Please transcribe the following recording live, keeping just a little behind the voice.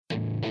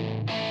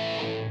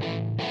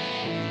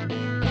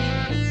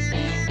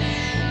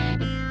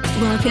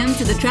Welcome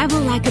to the Travel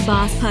Like a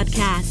Boss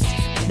podcast,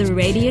 the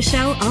radio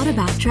show all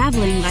about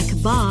traveling like a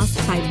boss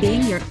by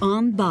being your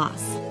own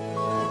boss.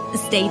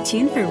 Stay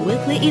tuned for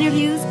weekly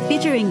interviews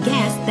featuring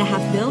guests that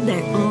have built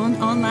their own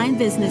online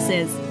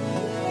businesses.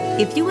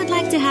 If you would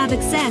like to have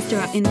access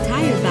to our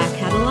entire back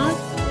catalog,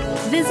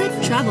 visit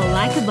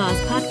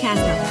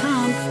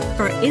travellikeabosspodcast.com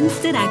for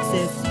instant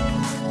access.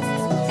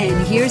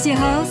 And here's your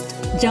host,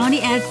 Johnny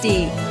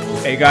FD.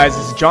 Hey guys,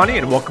 this is Johnny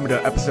and welcome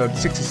to episode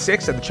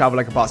 66 of the Travel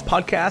Like a Boss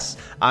podcast.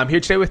 I'm here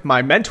today with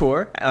my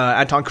mentor,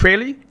 Anton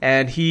Kraly,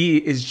 and he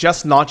is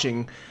just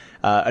launching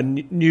a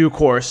new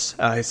course,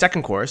 his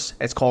second course.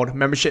 It's called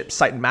Membership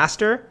Site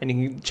Master, and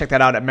you can check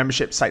that out at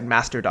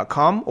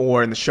membershipsitemaster.com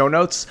or in the show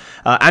notes.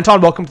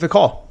 Anton, welcome to the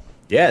call.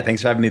 Yeah,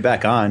 thanks for having me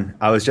back on.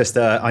 I was just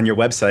on your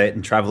website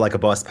and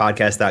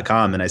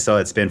travellikeabosspodcast.com, and I saw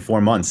it's been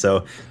 4 months,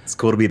 so it's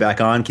cool to be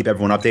back on, keep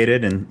everyone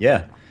updated, and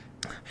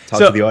talk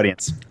to the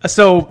audience.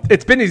 So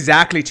it's been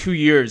exactly 2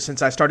 years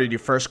since I started your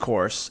first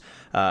course,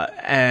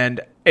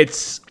 and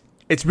it's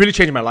really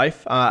changed my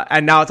life.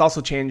 And now it's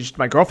also changed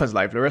my girlfriend's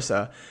life,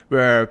 Larissa,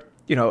 where,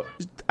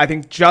 I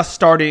think just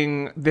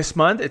starting this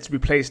month, it's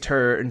replaced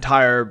her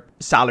entire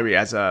salary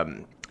as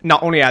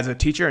not only as a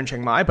teacher in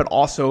Chiang Mai, but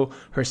also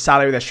her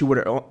salary that she would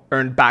have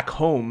earned back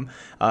home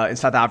in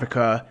South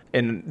Africa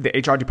in the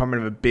HR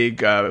department of a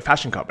big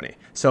fashion company.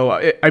 So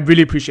I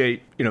really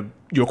appreciate,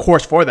 your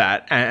course for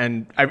that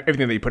and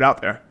everything that you put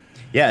out there.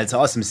 Yeah, it's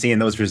awesome seeing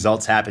those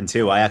results happen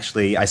too. I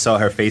saw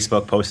her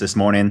Facebook post this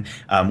morning,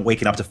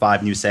 waking up to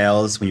 5 new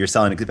sales when you're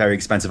selling very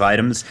expensive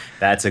items.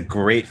 That's a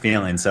great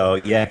feeling.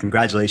 So yeah,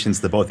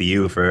 congratulations to both of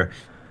you for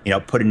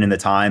putting in the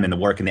time and the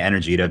work and the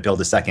energy to build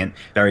a second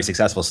very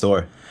successful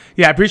store.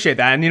 Yeah, I appreciate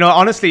that. And,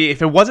 honestly,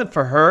 if it wasn't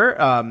for her,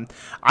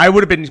 I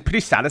would have been pretty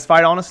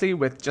satisfied, honestly,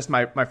 with just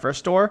my first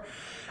store.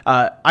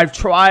 I've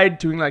tried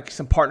doing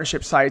some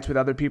partnership sites with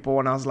other people,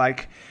 and I was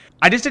like,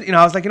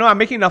 I'm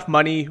making enough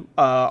money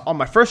on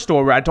my first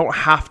store where I don't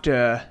have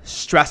to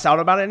stress out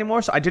about it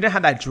anymore. So I didn't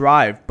have that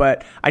drive,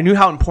 but I knew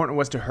how important it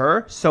was to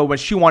her. So when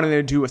she wanted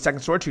to do a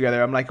second store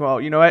together, I'm like, well,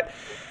 you know what?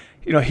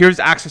 Here's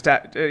access to,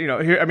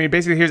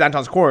 basically here's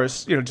Anton's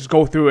course, just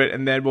go through it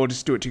and then we'll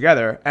just do it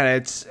together.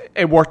 And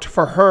it worked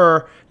for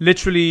her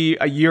literally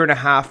a year and a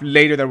half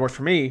later than it worked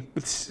for me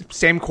with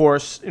same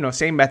course,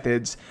 same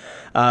methods.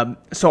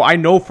 So I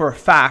know for a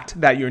fact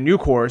that your new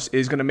course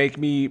is going to make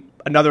me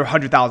another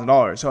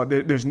 $100,000. So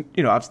there's,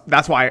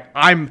 that's why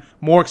I'm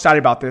more excited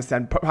about this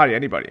than probably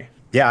anybody.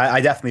 Yeah,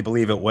 I definitely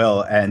believe it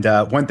will. And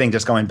one thing,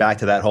 just going back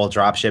to that whole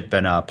dropship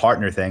and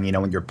partner thing,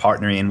 when you're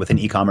partnering with an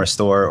e-commerce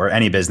store or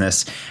any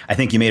business, I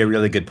think you made a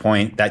really good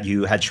point that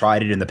you had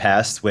tried it in the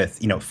past with,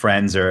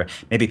 friends or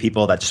maybe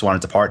people that just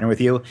wanted to partner with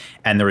you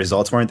and the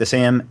results weren't the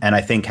same. And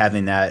I think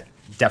having that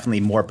definitely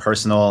more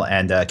personal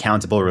and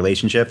accountable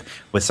relationship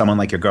with someone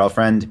like your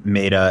girlfriend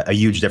made a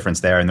huge difference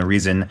there and the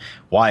reason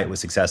why it was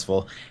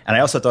successful. And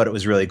I also thought it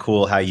was really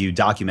cool how you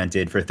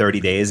documented for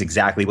 30 days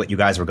exactly what you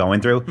guys were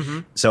going through. Mm-hmm.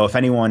 So if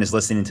anyone is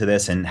listening to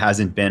this and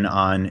hasn't been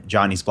on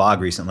Johnny's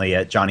blog recently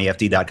at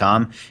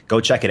johnnyfd.com, go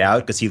check it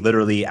out because he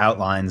literally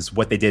outlines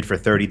what they did for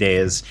 30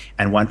 days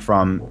and went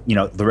from,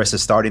 Larissa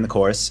starting the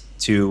course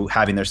to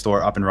having their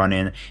store up and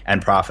running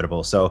and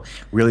profitable. So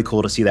really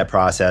cool to see that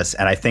process.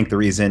 And I think the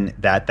reason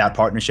that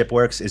partnership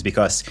works is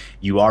because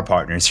you are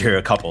partners, you're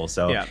a couple.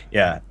 So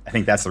yeah, I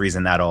think that's the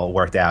reason that all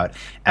worked out.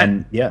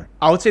 And yeah,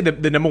 I would say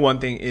the number one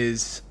thing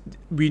is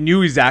we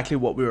knew exactly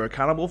what we were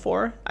accountable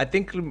for. I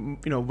think,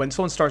 when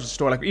someone starts a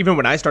store, like even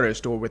when I started a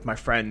store with my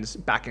friends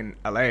back in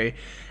LA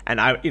and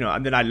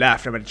and then I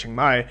left, I went to Chiang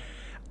Mai,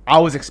 I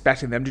was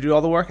expecting them to do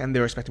all the work and they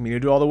were expecting me to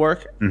do all the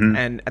work. Mm-hmm.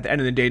 And at the end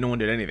of the day, no one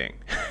did anything.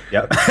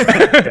 Yep.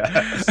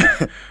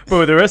 But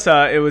with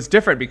Larissa, it was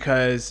different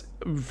because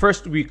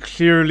first we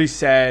clearly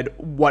said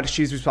what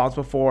she's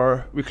responsible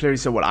for. We clearly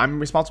said what I'm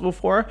responsible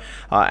for.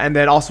 And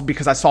then also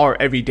because I saw her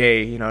every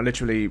day,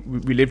 literally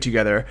we lived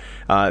together.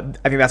 I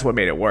think that's what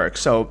made it work.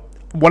 So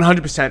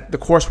 100% the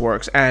course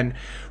works. And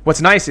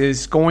what's nice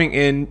is going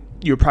in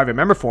your private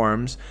member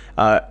forums,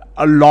 a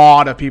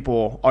lot of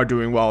people are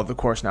doing well with the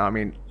course now. I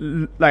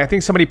mean, I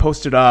think somebody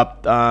posted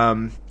up,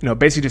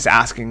 basically just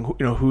asking,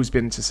 who's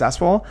been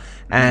successful.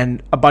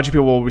 And a bunch of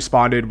people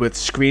responded with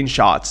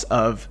screenshots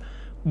of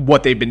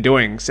what they've been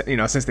doing,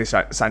 since they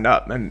signed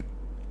up. And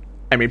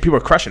I mean, people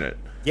are crushing it.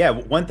 Yeah,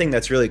 one thing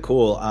that's really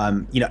cool,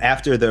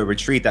 after the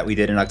retreat that we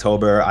did in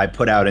October, I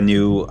put out a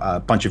new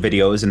bunch of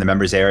videos in the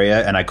members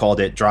area, and I called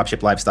it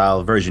Dropship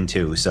Lifestyle version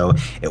 2. So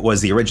it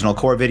was the original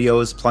core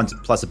videos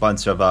plus a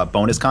bunch of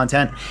bonus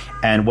content.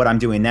 And what I'm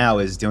doing now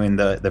is doing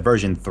the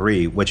version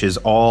 3, which is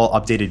all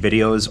updated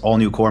videos, all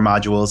new core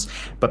modules.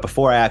 But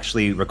before I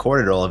actually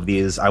recorded all of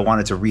these, I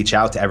wanted to reach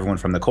out to everyone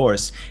from the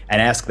course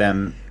and ask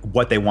them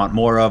what they want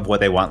more of, what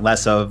they want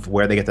less of,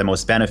 where they get the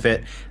most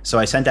benefit. So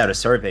I sent out a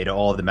survey to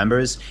all of the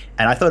members,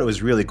 and I thought it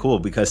was really cool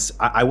because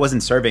I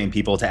wasn't surveying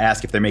people to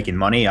ask if they're making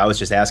money. I was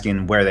just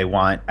asking where they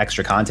want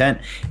extra content,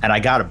 and I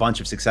got a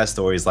bunch of success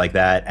stories like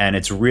that, and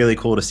it's really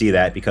cool to see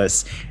that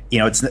because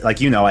it's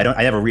like,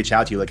 I never reach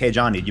out to you like, hey,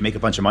 John, did you make a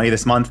bunch of money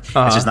this month?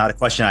 It's just not a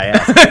question I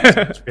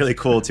ask. It's really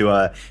cool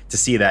to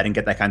see that and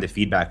get that kind of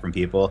feedback from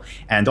people.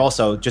 And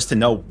also just to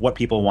know what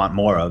people want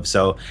more of.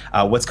 So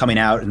what's coming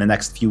out in the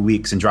next few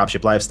weeks in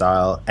Dropship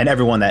Lifestyle, and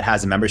everyone that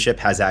has a membership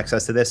has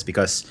access to this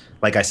because,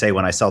 like I say,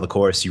 when I sell the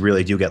course, you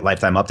really do get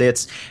lifetime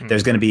updates.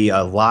 There's going to be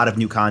a lot of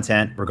new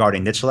content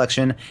regarding niche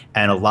selection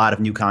and a lot of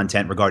new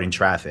content regarding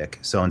traffic.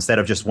 So instead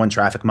of just one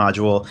traffic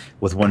module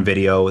with one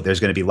video, there's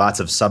going to be lots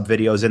of sub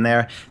videos in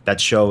there that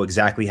show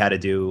exactly how to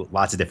do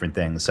lots of different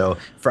things. So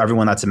for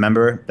everyone that's a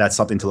member, that's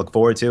something to look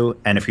forward to.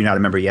 And if you're not a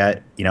member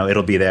yet,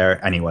 it'll be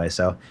there anyway.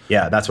 So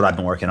yeah, that's what I've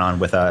been working on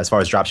with as far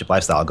as Dropship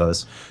Lifestyle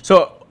goes.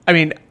 So I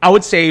mean, I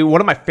would say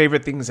one of my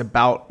favorite things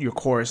about your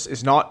course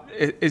is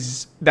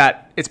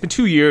that it's been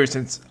 2 years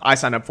since I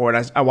signed up for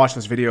it. I watched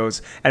those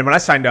videos, and when I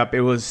signed up,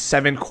 it was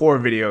 7 core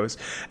videos,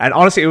 and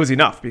honestly, it was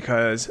enough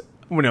because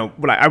when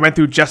I went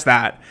through just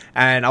that,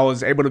 and I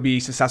was able to be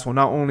successful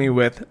not only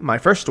with my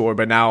first store,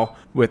 but now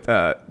with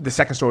the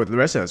second store with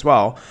Larissa as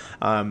well.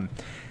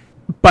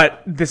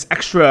 But this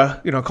extra,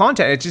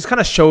 content, it just kind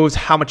of shows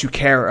how much you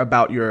care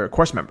about your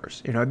course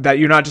members. That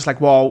you're not just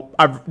like, well,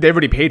 they've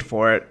already paid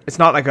for it. It's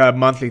not like a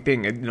monthly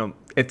thing.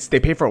 They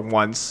pay for it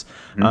once,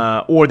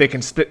 or they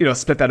can split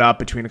that up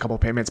between a couple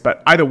of payments.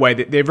 But either way,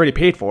 they've already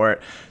paid for it.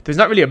 There's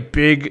not really a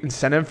big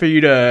incentive for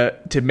you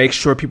to make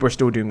sure people are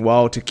still doing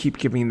well, to keep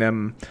giving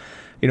them,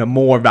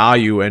 more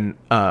value and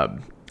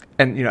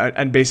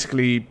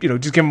basically,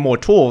 just give them more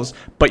tools.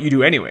 But you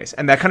do anyways,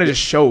 and that kind of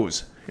just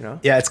shows.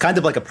 Yeah, it's kind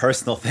of like a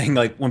personal thing.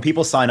 Like when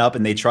people sign up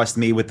and they trust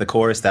me with the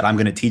course that I'm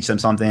going to teach them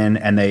something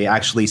and they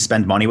actually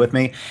spend money with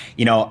me,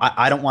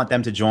 I don't want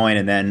them to join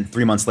and then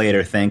 3 months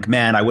later think,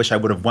 man, I wish I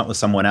would have went with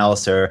someone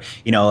else, or,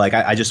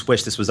 I just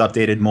wish this was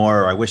updated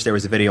more, or I wish there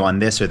was a video on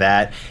this or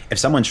that. If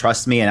someone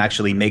trusts me and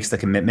actually makes the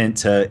commitment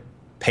to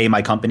pay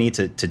my company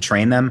to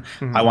train them,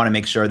 I want to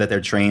make sure that they're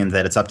trained,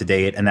 that it's up to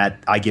date, and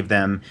that I give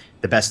them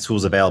the best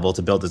tools available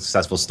to build a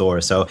successful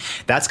store. So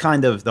that's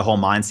kind of the whole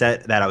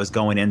mindset that I was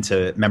going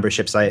into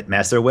Membership Site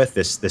Master with,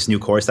 this new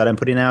course that I'm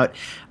putting out.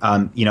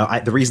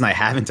 The reason I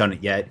haven't done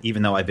it yet,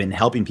 even though I've been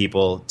helping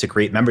people to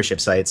create membership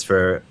sites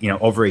for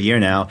over a year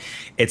now,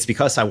 it's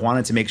because I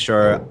wanted to make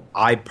sure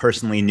I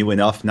personally knew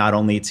enough not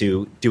only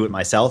to do it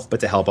myself,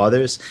 but to help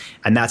others.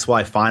 And that's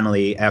why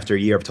finally, after a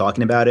year of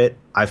talking about it,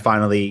 I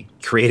finally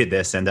created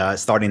this, and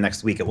starting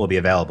next week, it will be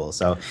available.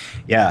 So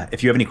yeah,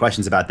 if you have any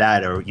questions about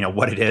that, or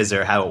what it is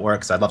or how it works,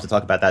 I'd love to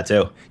talk about that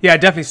too. Yeah,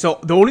 definitely. So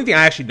the only thing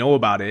I actually know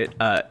about it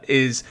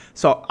is,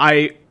 so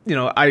someone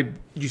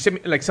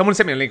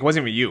sent me a link. It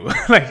wasn't even you.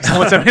 Like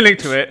someone sent me a link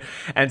to it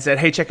and said,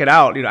 hey, check it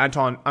out.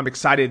 Anton, I'm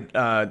excited.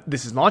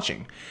 This is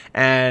launching.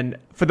 And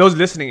for those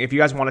listening, if you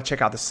guys want to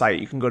check out the site,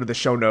 you can go to the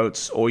show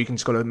notes, or you can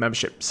just go to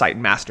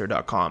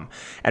membershipsitemaster.com.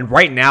 And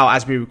right now,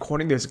 as we're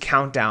recording, there's a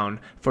countdown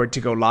for it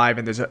to go live.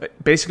 And there's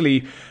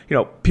basically,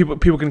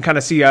 people can kind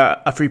of see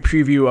a free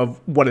preview of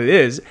what it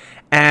is.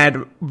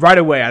 And right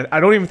away, I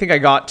don't even think I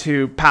got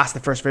to pass the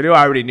first video.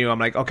 I already knew. I'm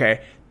like,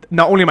 okay,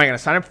 not only am I going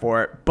to sign up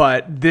for it,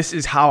 but this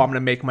is how I'm going to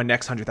make my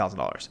next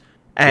 $100,000.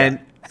 And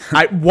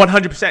I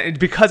 100%,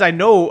 because I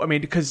know,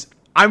 because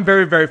I'm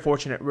very, very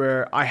fortunate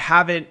where I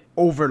haven't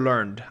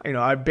overlearned.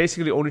 I've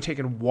basically only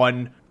taken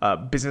one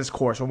business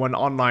course, or one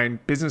online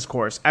business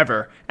course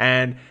ever.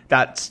 And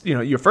that's,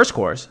 your first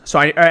course. So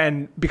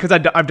because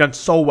I've done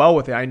so well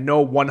with it, I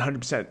know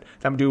 100% that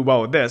I'm doing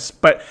well with this.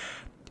 But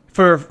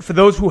for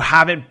those who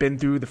haven't been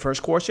through the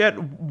first course yet,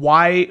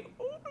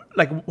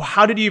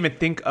 how did you even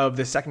think of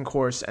the second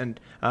course, and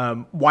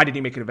why did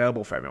you make it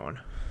available for everyone?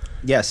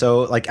 Yeah,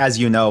 so as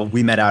you know,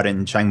 we met out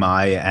in Chiang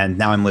Mai, and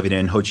now I'm living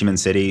in Ho Chi Minh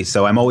City.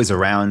 So I'm always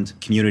around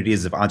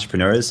communities of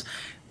entrepreneurs.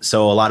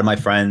 So a lot of my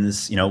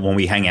friends, when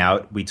we hang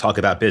out, we talk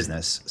about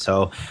business.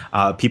 So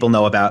people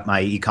know about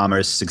my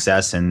e-commerce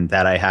success and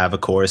that I have a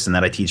course and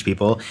that I teach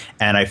people.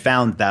 And I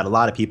found that a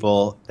lot of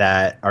people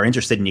that are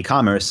interested in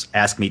e-commerce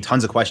ask me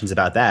tons of questions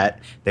about that.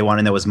 They want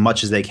to know as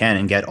much as they can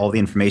and get all the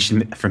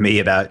information from me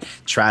about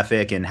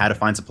traffic and how to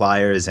find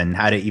suppliers and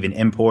how to even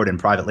import and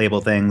private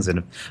label things,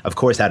 and of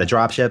course how to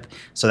drop ship.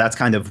 So that's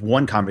kind of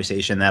one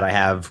conversation that I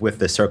have with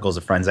the circles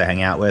of friends I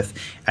hang out with.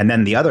 And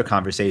then the other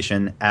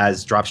conversation,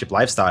 as Dropship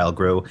Lifestyle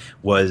grew,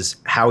 was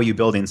how are you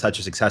building such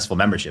a successful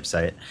membership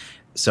site?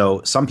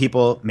 So some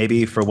people,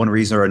 maybe for one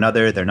reason or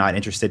another, they're not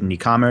interested in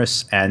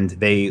e-commerce, and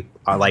they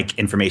like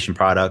information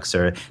products,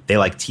 or they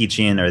like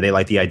teaching, or they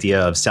like the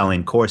idea of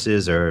selling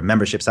courses or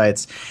membership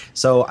sites.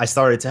 So I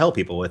started to help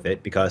people with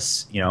it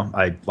because,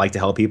 I like to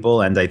help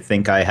people, and I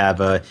think I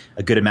have a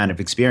good amount of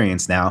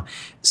experience now.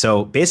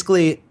 So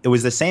basically, it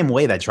was the same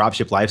way that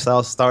Dropship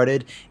Lifestyle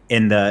started,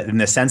 in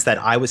the sense that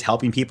I was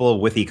helping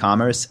people with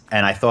e-commerce,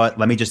 and I thought,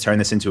 let me just turn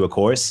this into a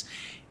course.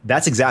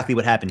 That's exactly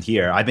what happened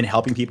here. I've been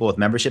helping people with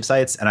membership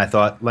sites, and I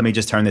thought, let me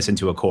just turn this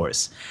into a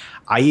course.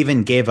 I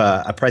even gave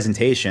a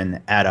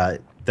presentation at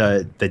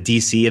the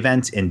DC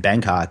event in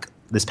Bangkok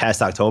this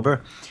past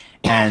October,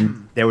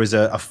 and there was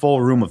a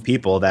full room of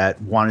people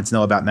that wanted to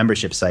know about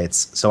membership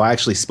sites. So I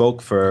actually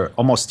spoke for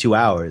almost 2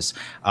 hours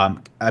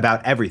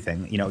about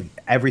everything,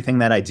 everything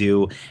that I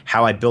do,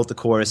 how I built the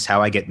course,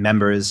 how I get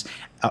members,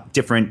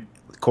 different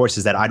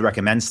courses that I'd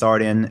recommend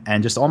start in,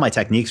 and just all my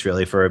techniques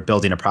really for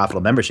building a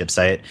profitable membership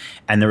site.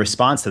 And the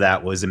response to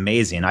that was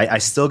amazing. I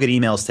still get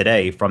emails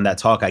today from that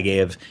talk I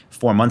gave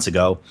 4 months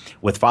ago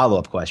with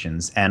follow-up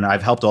questions, and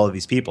I've helped all of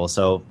these people.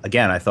 So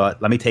again, I thought,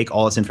 let me take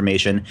all this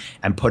information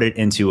and put it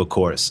into a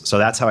course. So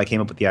that's how I came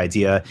up with the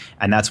idea,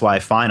 and that's why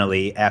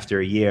finally, after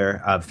a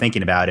year of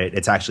thinking about it,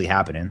 it's actually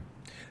happening.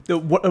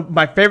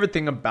 My favorite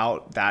thing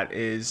about that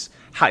is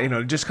how,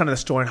 just kind of the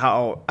story and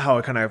how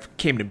it kind of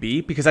came to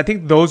be, because I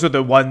think those are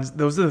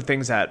the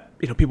things that,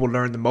 people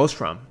learn the most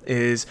from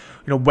is,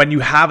 when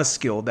you have a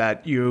skill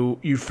that you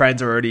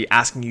friends are already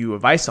asking you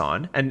advice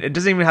on, and it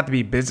doesn't even have to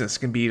be business. It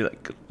can be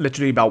like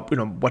literally about,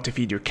 what to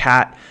feed your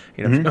cat,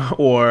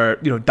 or,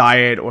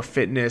 diet or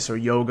fitness or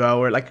yoga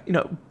or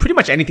pretty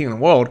much anything in the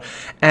world.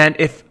 And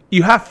if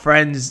you have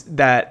friends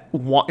that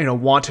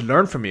want to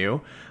learn from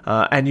you,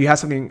 and you have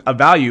something of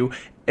value,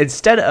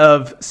 instead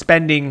of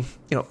spending,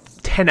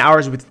 10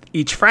 hours with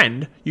each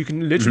friend, you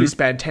can literally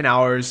spend 10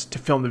 hours to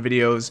film the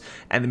videos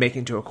and then make it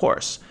into a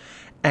course.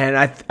 And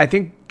I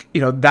think,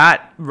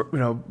 that,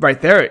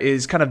 right there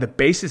is kind of the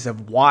basis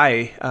of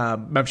why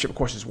membership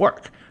courses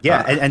work.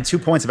 Yeah, and 2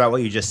 points about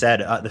what you just said.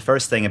 The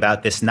first thing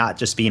about this not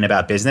just being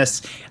about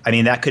business, I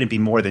mean, that couldn't be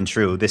more than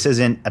true. This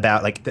isn't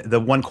about, like, the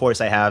one course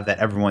I have that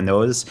everyone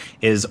knows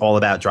is all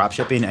about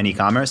dropshipping and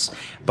e-commerce.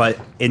 But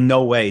in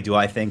no way do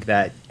I think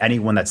that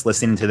anyone that's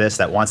listening to this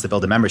that wants to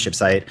build a membership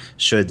site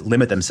should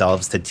limit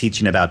themselves to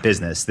teaching about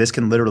business. This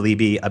can literally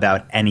be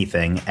about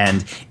anything.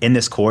 And in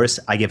this course,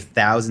 I give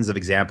thousands of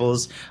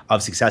examples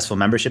of successful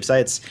membership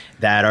sites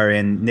that are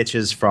in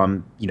niches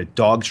from,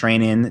 dog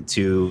training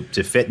to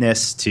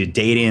fitness to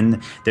dating.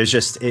 There's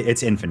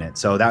it's infinite.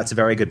 So that's a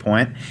very good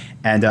point.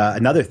 And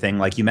another thing,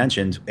 like you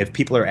mentioned, if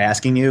people are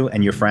asking you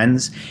and your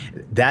friends,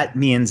 that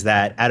means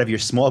that out of your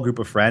small group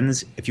of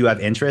friends, if you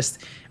have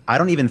interest, I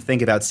don't even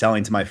think about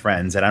selling to my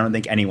friends, and I don't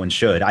think anyone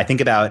should. I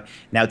think about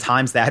now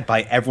times that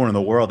by everyone in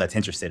the world that's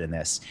interested in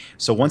this.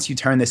 So once you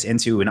turn this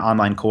into an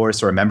online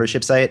course or a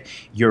membership site,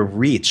 your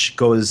reach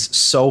goes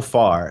so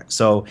far.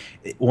 So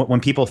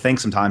when people think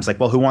sometimes like,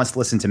 well, who wants to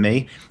listen to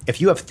me? If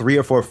you have 3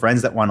 or 4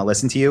 friends that want to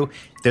listen to you,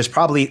 there's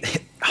probably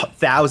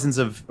thousands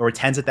of or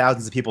tens of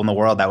thousands of people in the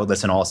world that would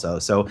listen also.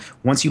 So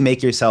once you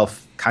make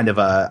yourself kind of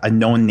a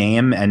known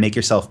name and make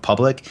yourself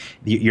public,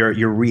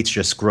 your reach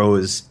just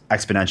grows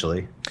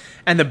exponentially.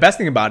 And the best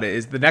thing about it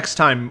is the next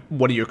time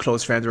one of your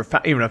close friends or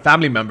even a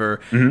family member,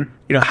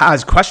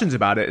 has questions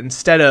about it,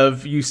 instead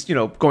of you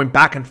going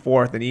back and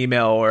forth in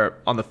email or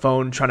on the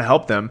phone trying to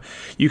help them,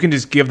 you can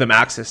just give them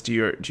access to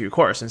your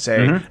course and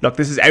say, look,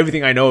 this is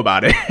everything I know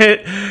about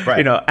it.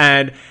 Right.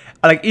 And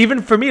like,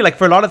 even for me, like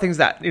for a lot of things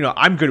that,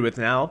 I'm good with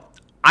now,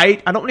 I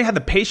don't really have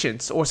the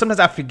patience, or sometimes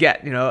I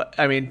forget,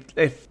 I mean,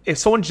 if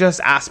someone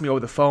just asks me over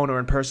the phone or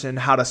in person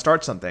how to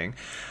start something,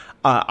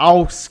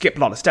 I'll skip a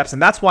lot of steps.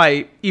 And that's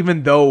why,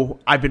 even though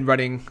I've been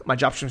running my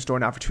dropshipping store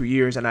now for 2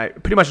 years and I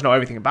pretty much know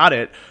everything about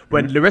it,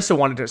 when Larissa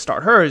wanted to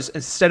start hers,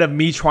 instead of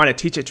me trying to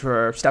teach it to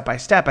her step by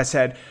step, I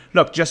said,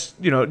 look,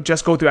 just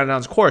go through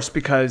Adnan's course,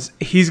 because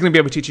he's going to be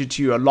able to teach it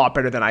to you a lot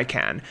better than I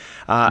can.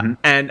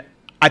 And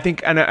I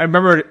think, and I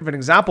remember an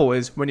example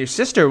is when your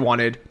sister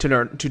wanted to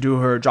learn to do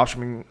her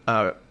dropshipping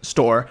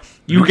store,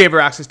 you gave her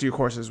access to your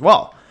course as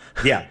well.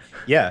 Yeah.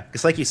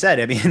 Because like you said,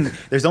 I mean,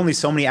 there's only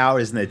so many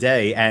hours in the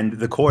day, and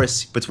the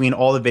course, between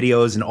all the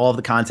videos and all of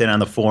the content on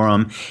the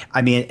forum,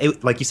 I mean,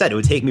 like you said, it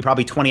would take me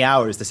probably 20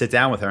 hours to sit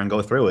down with her and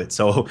go through it.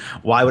 So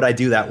why would I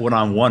do that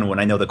one-on-one when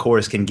I know the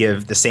course can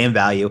give the same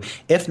value,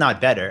 if not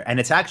better?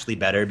 And it's actually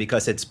better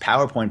because it's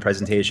PowerPoint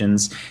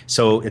presentations.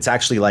 So it's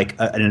actually like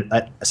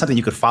something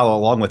you could follow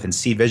along with and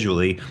see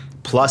visually,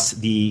 plus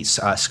the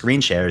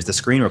screen shares, the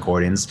screen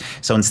recordings.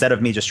 So instead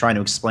of me just trying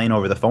to explain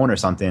over the phone or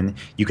something,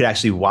 you could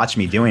actually watch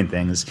me doing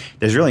things.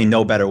 There's really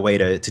no better way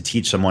to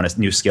teach someone a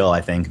new skill,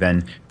 I think,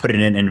 than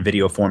putting it in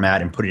video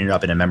format and putting it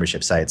up in a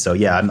membership site. So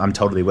yeah, I'm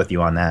totally with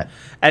you on that.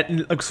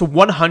 And so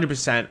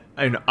 100%,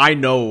 and I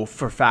know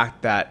for a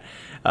fact that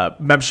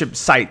membership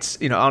sites,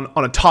 on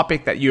a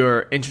topic that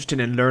you're interested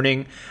in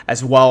learning,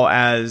 as well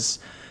as,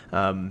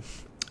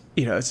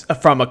 it's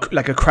from a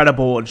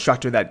credible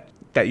instructor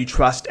that you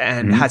trust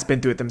and has been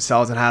through it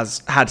themselves and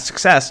has had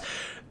success,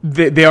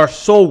 they are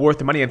so worth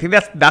the money. I think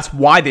that's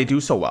why they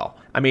do so well.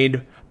 I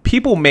mean,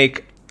 people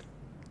make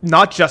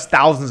not just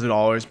thousands of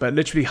dollars, but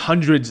literally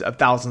hundreds of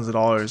thousands of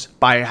dollars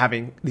by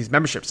having these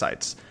membership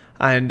sites.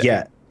 And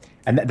yeah.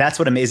 And that's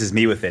what amazes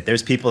me with it.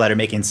 There's people that are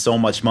making so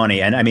much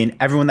money. And I mean,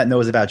 everyone that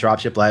knows about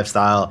Dropship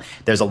Lifestyle,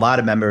 there's a lot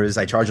of members.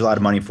 I charge a lot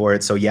of money for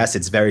it. So yes,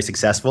 it's very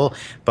successful.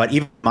 But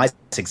even my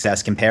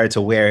success compared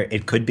to where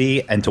it could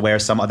be and to where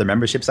some other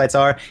membership sites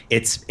are,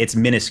 it's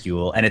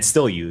minuscule, and it's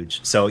still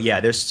huge. So yeah,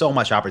 there's so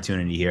much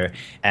opportunity here,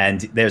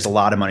 and there's a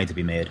lot of money to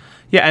be made.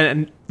 Yeah,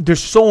 and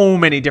there's so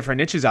many different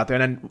niches out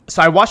there. And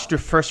so I watched your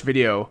first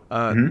video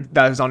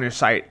that was on your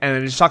site, and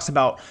it just talks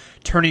about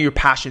turning your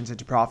passions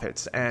into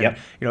profits. And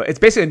it's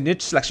basically a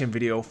niche selection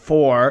video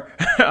for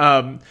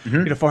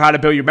for how to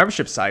build your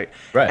membership site.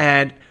 Right.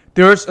 And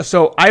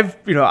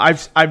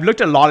I've looked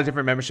at a lot of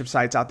different membership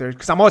sites out there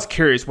because I'm always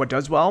curious what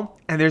does well.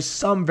 And there's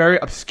some very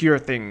obscure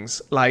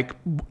things like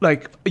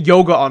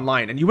yoga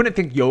online, and you wouldn't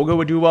think yoga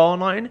would do well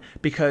online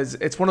because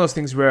it's one of those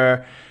things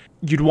where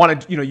you'd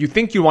want to, you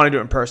think you want to do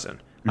it in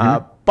person.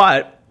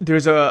 But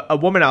there's a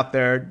woman out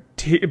there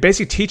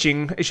basically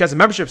teaching. She has a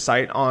membership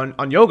site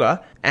on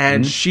yoga,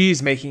 and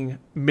she's making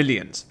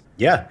millions.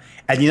 Yeah.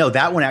 And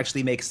that one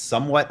actually makes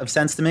somewhat of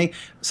sense to me.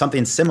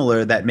 Something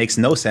similar that makes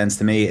no sense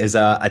to me is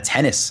a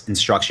tennis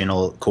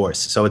instructional course.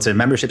 So it's a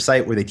membership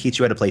site where they teach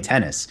you how to play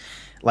tennis.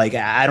 Like,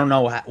 I don't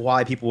know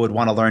why people would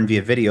want to learn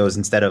via videos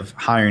instead of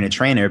hiring a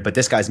trainer, but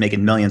this guy's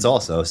making millions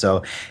also.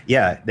 So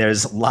yeah,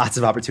 there's lots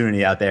of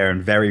opportunity out there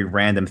and very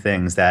random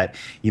things that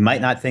you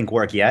might not think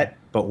work yet.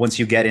 But once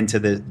you get into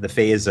the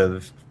phase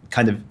of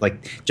kind of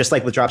like, just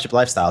like with Dropship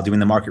Lifestyle, doing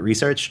the market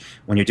research,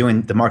 when you're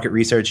doing the market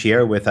research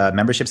here with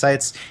membership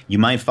sites, you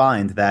might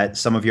find that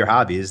some of your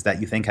hobbies that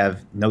you think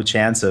have no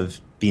chance of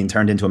being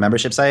turned into a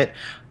membership site,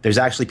 there's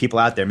actually people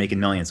out there making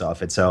millions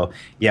off it. So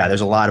yeah,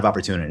 there's a lot of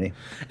opportunity.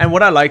 And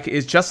what I like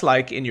is, just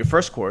like in your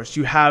first course,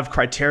 you have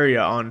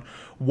criteria on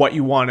what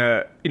you want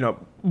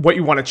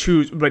to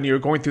choose when you're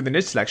going through the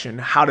niche selection,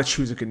 how to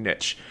choose a good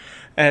niche.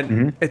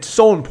 And it's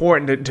so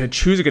important to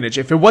choose a good niche.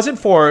 If it wasn't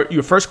for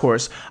your first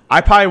course,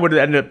 I probably would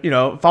have ended up,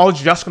 if I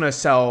was just going to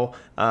sell,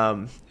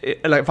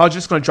 if I was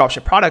just going to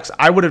dropship products,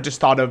 I would have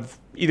just thought of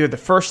either the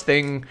first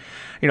thing,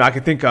 I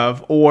could think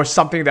of, or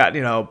something that,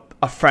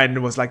 a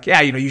friend was like, yeah,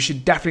 you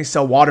should definitely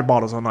sell water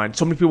bottles online.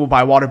 So many people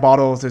buy water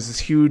bottles. There's this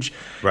huge,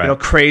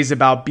 craze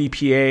about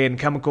BPA and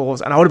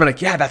chemicals. And I would have been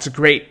like, yeah, that's a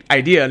great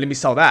idea. Let me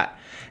sell that.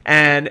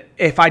 And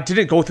if I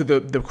didn't go through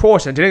the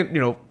course and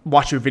didn't,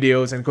 watch your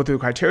videos and go through the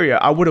criteria,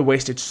 I would have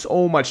wasted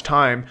so much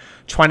time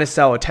trying to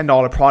sell a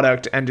 $10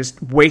 product and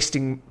just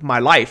wasting my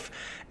life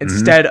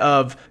instead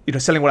of,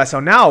 selling what I sell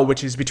now,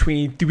 which is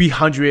between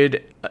 $300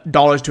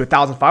 to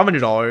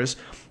 $1,500.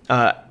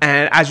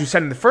 And as you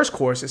said in the first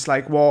course, it's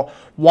like, well,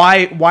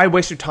 why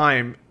waste your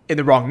time in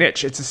the wrong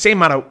niche? It's the same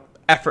amount of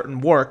effort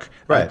and work.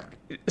 Right.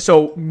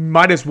 So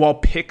might as well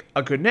pick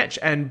a good niche.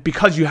 And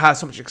because you have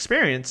so much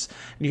experience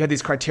and you have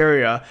these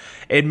criteria,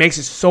 it makes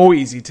it so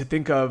easy to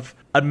think of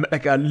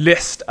a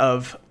list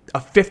of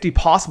 50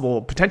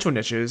 possible potential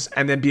niches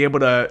and then be able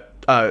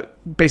to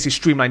basically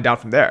streamline down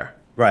from there.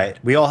 Right.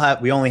 We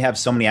only have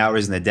so many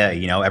hours in the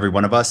day, every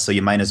one of us. So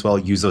you might as well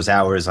use those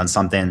hours on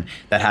something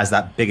that has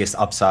that biggest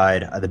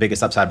upside, the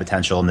biggest upside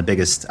potential, and the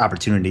biggest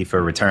opportunity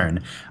for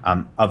return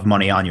of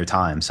money on your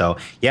time. So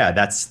yeah,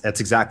 that's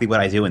exactly what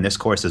I do in this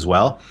course as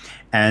well.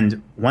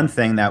 And one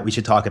thing that we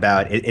should talk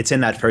about, it's in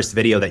that first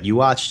video that you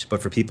watched,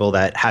 but for people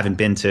that haven't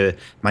been to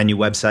my new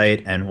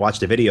website and watched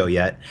the video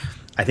yet,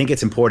 I think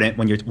it's important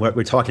when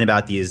we're talking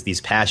about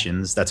these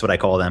passions. That's what I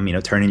call them.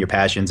 Turning your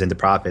passions into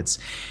profits.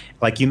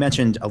 Like you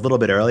mentioned a little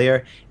bit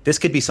earlier, this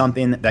could be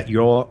something that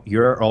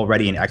you're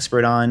already an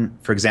expert on.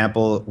 For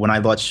example, when I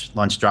launched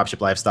Dropship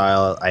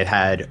Lifestyle, I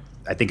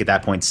think at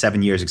that point,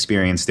 7 years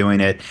experience doing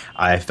it.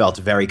 I felt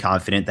very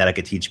confident that I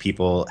could teach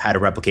people how to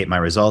replicate my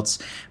results.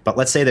 But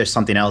let's say there's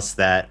something else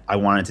that I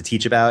wanted to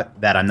teach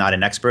about that I'm not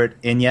an expert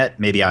in yet.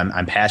 Maybe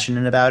I'm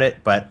passionate about it,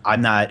 but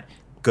I'm not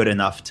good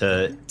enough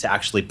to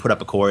actually put up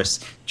a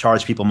course,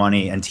 charge people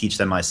money, and teach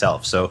them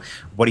myself. So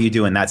what do you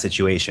do in that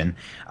situation?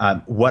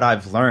 What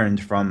I've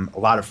learned from a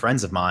lot of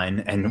friends of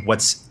mine, and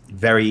what's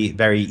very,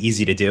 very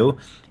easy to do,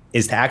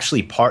 is to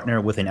actually partner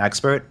with an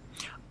expert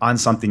on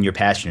something you're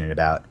passionate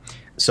about.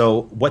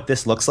 So what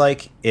this looks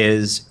like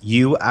is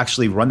you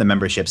actually run the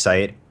membership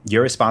site.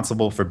 You're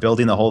responsible for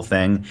building the whole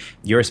thing.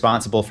 You're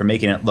responsible for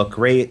making it look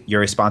great.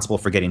 You're responsible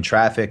for getting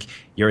traffic.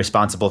 You're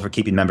responsible for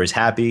keeping members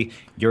happy.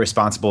 You're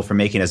responsible for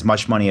making as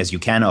much money as you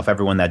can off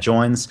everyone that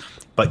joins.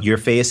 But your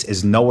face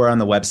is nowhere on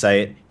the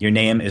website. Your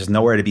name is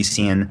nowhere to be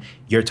seen.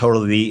 You're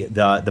totally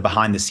the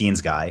behind the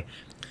scenes guy.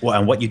 Well,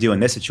 and what you do in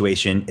this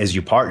situation is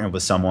you partner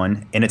with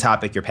someone in a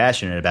topic you're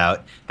passionate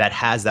about that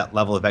has that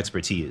level of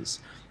expertise.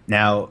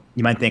 Now,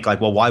 you might think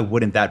like, well, why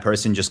wouldn't that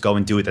person just go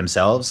and do it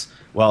themselves?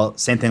 Well,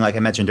 same thing like I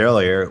mentioned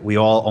earlier, we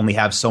all only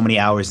have so many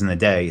hours in the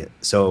day.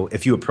 So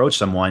if you approach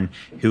someone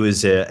who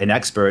is an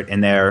expert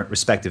in their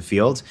respective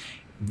field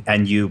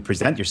and you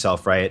present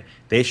yourself right,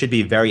 they should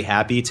be very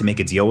happy to make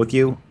a deal with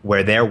you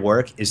where their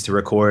work is to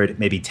record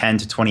maybe 10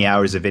 to 20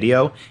 hours of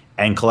video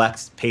and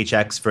collect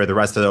paychecks for the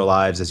rest of their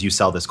lives as you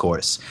sell this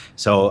course.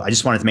 So I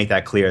just wanted to make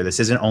that clear. This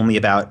isn't only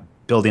about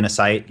building a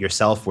site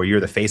yourself where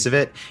you're the face of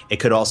it. It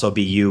could also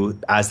be you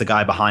as the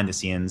guy behind the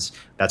scenes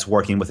that's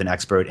working with an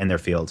expert in their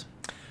field.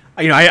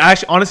 I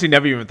actually honestly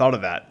never even thought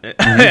of that.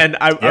 And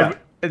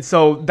and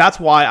so that's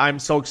why I'm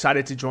so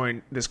excited to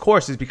join this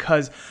course, is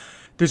because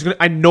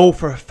I know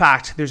for a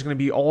fact there's going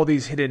to be all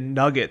these hidden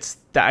nuggets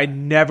that I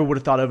never would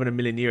have thought of in a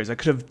million years. I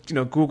could have,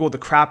 Googled the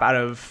crap out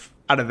of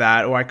out of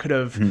that, or I could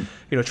have,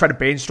 tried to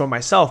brainstorm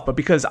myself. But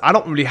because I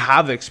don't really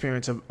have the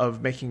experience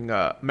of making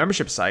a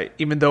membership site,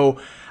 even though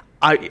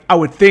I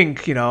would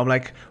think, I'm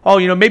like,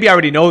 oh, maybe I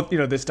already know,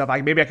 this stuff.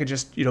 Maybe I could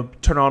just,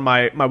 turn on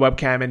my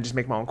webcam and just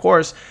make my own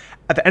course.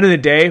 At the end of the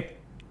day,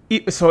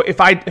 so if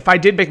I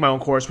did make my own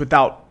course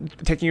without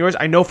taking yours,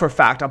 I know for a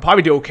fact I'll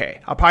probably do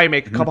okay. I'll probably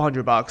make a couple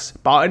 $100,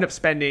 but I'll end up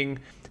spending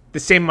the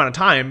same amount of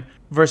time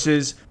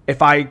versus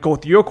if I go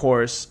through your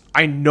course,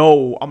 I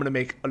know I'm going to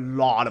make a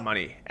lot of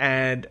money.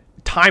 And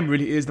time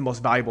really is the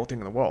most valuable thing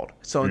in the world.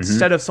 So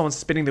instead of someone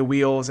spinning the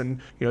wheels and,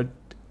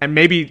 and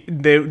maybe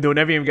they'll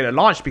never even get it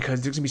launched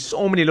because there's gonna be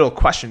so many little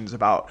questions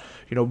about,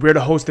 where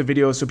to host the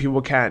videos so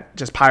people can't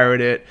just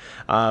pirate it,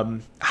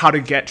 how to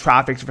get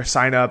traffic for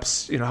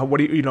signups,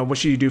 what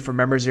should you do for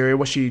members area,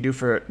 what should you do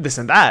for this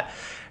and that.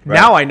 Right.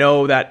 Now I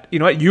know that,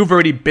 you've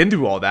already been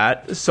through all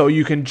that, so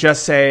you can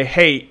just say,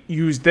 hey,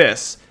 use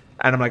this,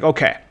 and I'm like,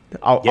 okay.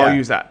 I'll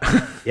use that.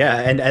 Yeah,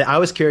 and I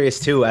was curious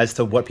too as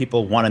to what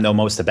people want to know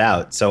most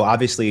about. So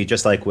obviously,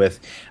 just like with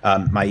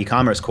my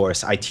e-commerce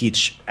course, I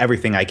teach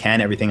everything I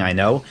can, everything I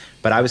know.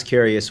 But I was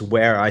curious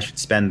where I should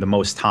spend the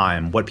most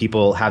time, what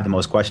people have the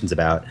most questions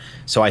about.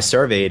 So I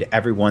surveyed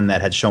everyone that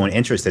had shown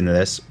interest in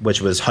this,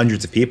 which was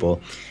hundreds of people,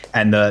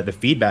 and the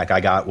feedback I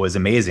got was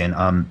amazing.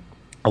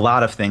 A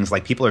lot of things,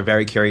 like people are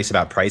very curious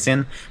about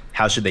pricing.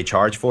 How should they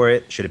charge for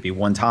it? Should it be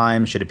one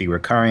time? Should it be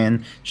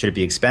recurring? Should it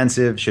be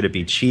expensive? Should it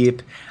be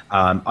cheap?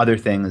 Other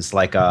things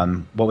like,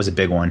 what was a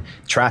big one?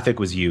 Traffic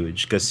was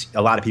huge because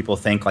a lot of people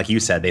think, like you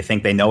said, they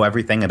think they know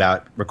everything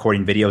about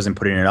recording videos and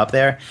putting it up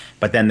there.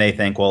 But then they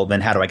think, well,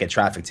 then how do I get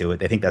traffic to it?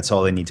 They think that's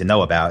all they need to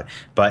know about.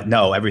 But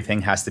no,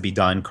 everything has to be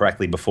done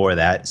correctly before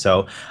that.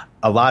 So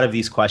a lot of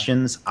these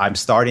questions I'm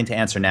starting to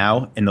answer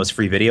now in those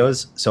free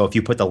videos. So if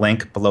you put the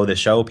link below the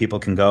show, people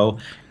can go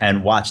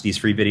and watch these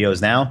free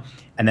videos now.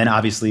 And then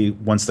obviously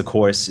once the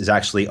course is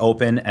actually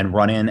open and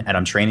running and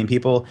I'm training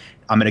people,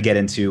 I'm going to get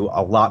into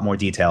a lot more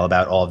detail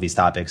about all of these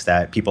topics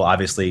that people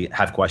obviously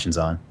have questions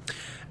on.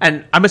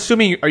 And I'm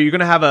assuming, are you going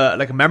to have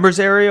a members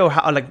area, or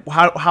how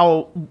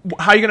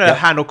are you going to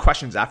handle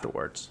questions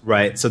afterwards?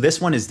 Right. So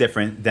this one is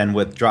different than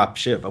with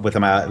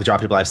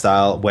Dropship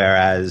Lifestyle,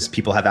 whereas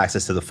people have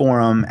access to the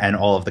forum and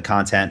all of the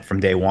content from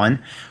day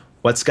one.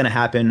 What's going to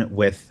happen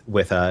with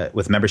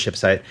membership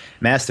site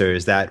master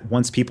is that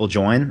once people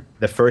join,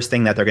 the first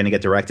thing that they're going to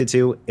get directed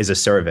to is a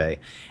survey.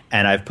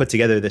 And I've put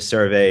together this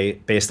survey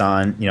based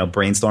on,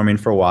 brainstorming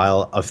for a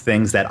while of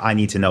things that I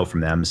need to know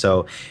from them.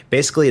 So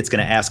basically it's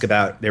going to ask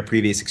about their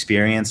previous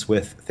experience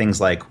with things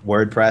like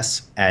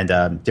WordPress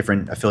and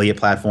different affiliate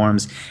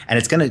platforms. And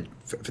it's going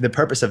to, for the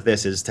purpose of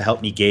this, is to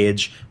help me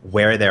gauge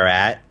where they're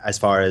at as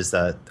far as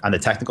on the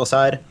technical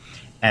side.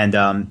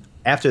 And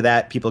after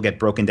that, people get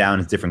broken down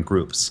into different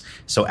groups.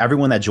 So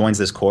everyone that joins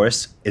this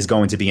course is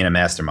going to be in a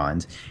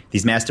mastermind.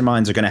 These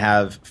masterminds are going to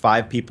have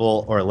 5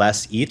 people or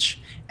less each,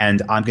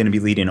 and I'm going to be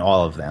leading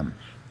all of them.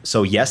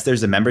 So yes,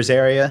 there's a members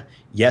area.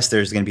 Yes,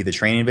 there's going to be the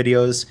training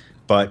videos.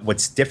 But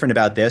what's different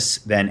about this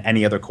than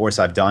any other course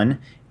I've done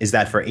is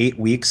that for 8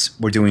 weeks,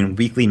 we're doing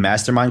weekly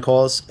mastermind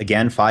calls.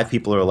 Again, 5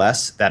 people or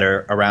less that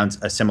are around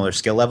a similar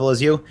skill level as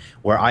you,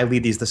 where I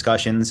lead these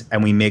discussions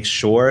and we make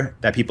sure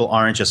that people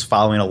aren't just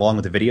following along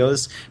with the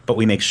videos, but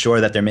we make sure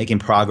that they're making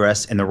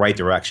progress in the right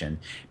direction.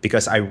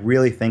 Because I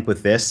really think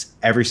with this,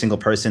 every single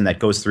person that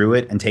goes through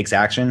it and takes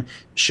action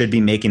should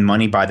be making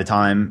money by the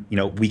time,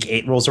 week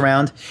 8 rolls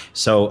around.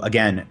 So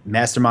again,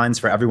 masterminds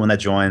for everyone that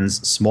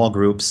joins, small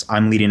groups.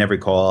 I'm leading every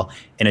call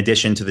in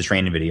addition to the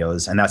training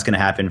videos. And that's going to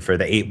happen for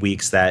the 8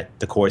 weeks that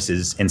the course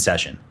is in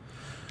session.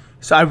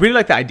 So I really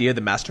like the idea of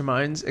the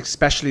masterminds,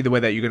 especially the way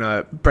that you're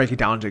going to break it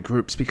down into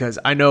groups, because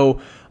I know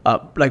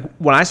like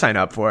when I sign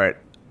up for it,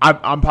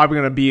 I'm probably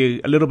going to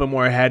be a little bit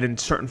more ahead in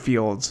certain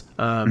fields.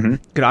 Because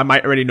I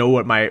might already know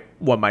what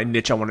my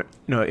niche I want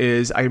to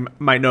is. I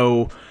might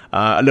know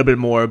a little bit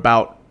more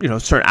about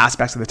certain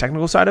aspects of the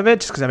technical side of it,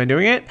 just because I've been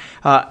doing it.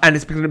 And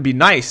it's going to be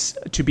nice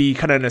to be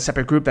kind of in a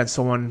separate group than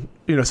someone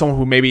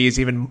who maybe is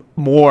even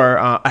more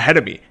ahead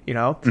of me,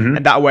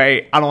 and that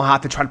way I don't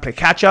have to try to play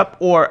catch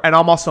up. And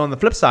I'm also on the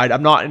flip side,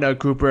 I'm not in a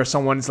group where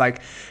someone's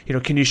like,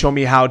 can you show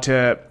me how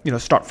to,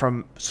 start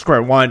from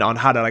square one on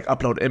how to like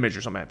upload an image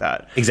or something like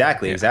that.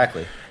 Exactly.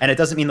 And it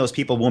doesn't mean those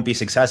people won't be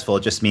successful.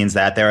 It just means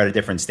that they're at a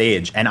different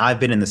stage. And I've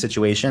been in the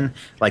situation,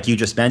 like you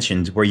just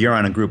mentioned, where you're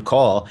on a group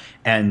call,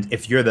 and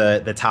if you're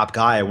the top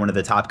guy, one of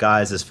the top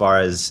guys as far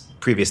as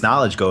previous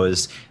knowledge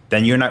goes,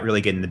 then you're not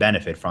really getting the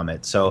benefit from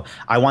it. So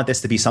I want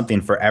this to be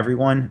something for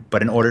everyone,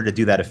 but in order to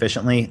do that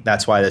efficiently,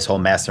 that's why this whole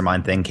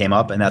mastermind thing came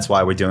up, and that's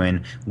why we're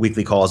doing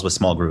weekly calls with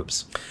small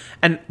groups.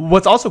 And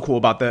what's also cool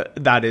about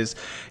that is,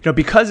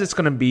 because it's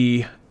going to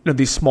be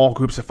these small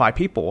groups of 5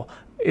 people,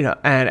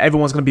 and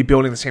everyone's going to be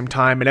building at the same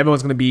time, and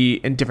everyone's going to be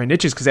in different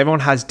niches because everyone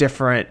has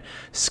different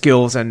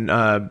skills and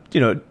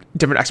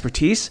different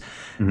expertise.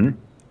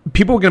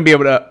 People are going to be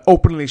able to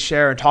openly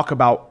share and talk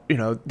about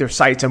their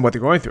sites and what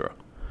they're going through.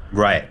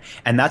 Right.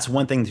 And that's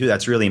one thing, too,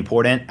 that's really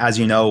important. As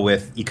you know,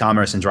 with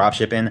e-commerce and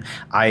dropshipping,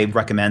 I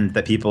recommend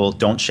that people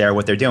don't share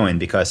what they're doing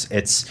because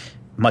it's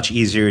much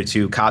easier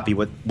to copy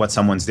what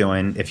someone's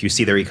doing. If you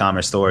see their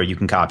e-commerce store, you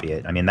can copy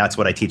it. I mean, that's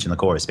what I teach in the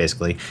course,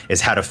 basically,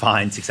 is how to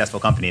find successful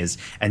companies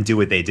and do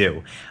what they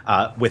do.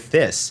 With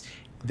this,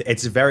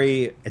 it's a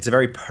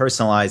very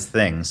personalized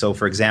thing. So,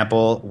 for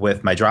example,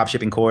 with my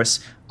dropshipping course,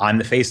 I'm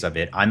the face of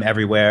it. I'm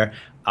everywhere.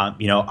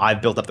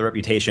 I've built up the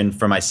reputation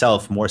for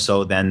myself more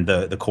so than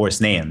the course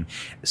name.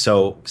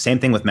 So same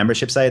thing with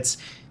membership sites.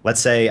 Let's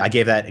say I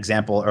gave that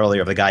example earlier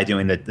of the guy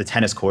doing the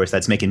tennis course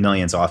that's making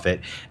millions off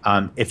it.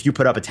 If you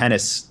put up a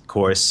tennis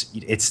course,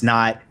 it's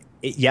not,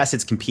 yes,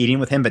 it's competing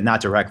with him, but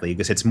not directly,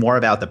 because it's more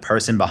about the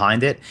person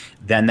behind it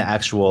than the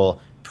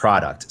actual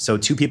product. So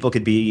two people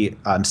could be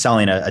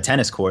selling a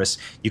tennis course.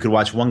 You could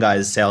watch one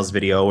guy's sales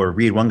video or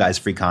read one guy's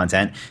free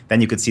content.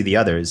 Then you could see the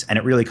others. And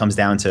it really comes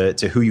down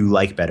to who you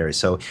like better.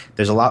 So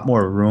there's a lot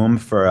more room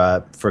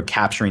for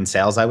capturing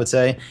sales, I would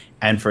say,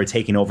 and for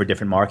taking over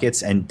different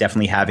markets and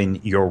definitely having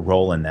your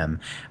role in them.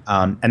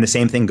 And the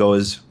same thing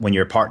goes when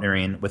you're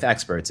partnering with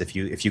experts. If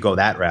you go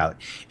that route,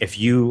 if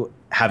you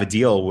have a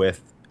deal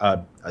with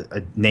a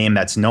name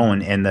that's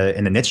known in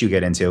the niche you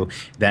get into,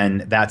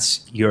 then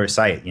that's your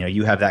site.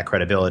 You have that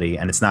credibility,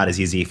 and it's not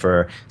as easy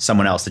for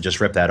someone else to just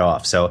rip that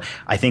off. So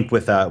I think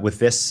with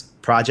this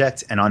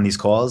project and on these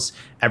calls,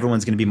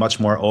 everyone's going to be much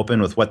more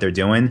open with what they're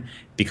doing,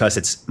 because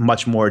it's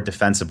much more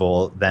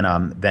defensible than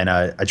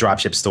a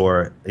dropship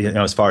store,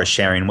 as far as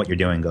sharing what you're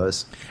doing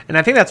goes. And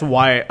I think that's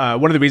why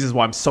one of the reasons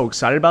why I'm so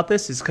excited about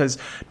this is because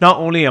not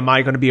only am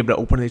I going to be able to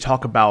openly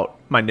talk about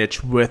my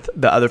niche with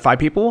the other 5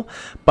 people,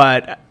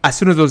 but as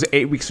soon as those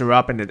 8 weeks are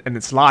up and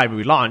it's live and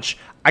we launch,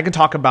 I can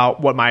talk about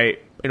what my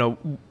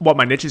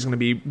niche is going to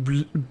be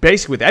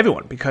basically with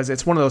everyone, because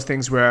it's one of those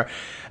things where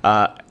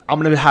I'm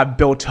going to have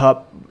built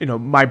up,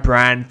 my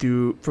brand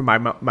from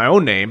my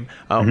own name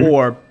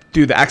or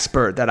through the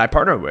expert that I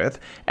partner with.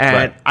 And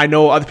right. I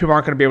know other people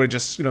aren't going to be able to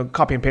just,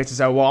 copy and paste and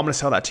say, well, I'm going to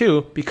sell that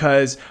too,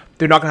 because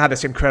they're not going to have the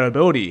same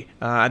credibility.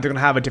 They're going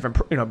to have a different,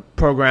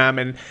 program,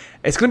 and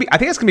I think it's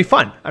going to be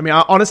fun. I mean,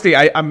 honestly,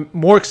 I'm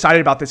more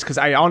excited about this because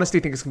I honestly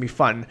think it's going to be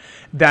fun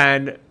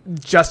than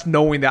just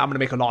knowing that I'm going to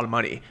make a lot of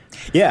money.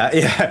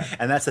 Yeah.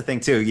 And that's the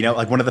thing too.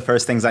 Like one of the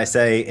first things I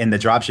say in the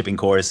dropshipping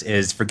course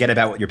is forget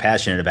about what you're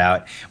passionate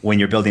about when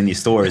you're building these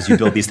stores. You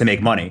build these to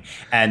make money.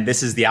 And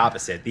this is the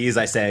opposite. These,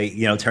 I say,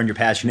 turn your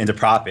passion into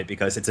profit,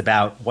 because it's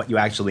about what you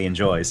actually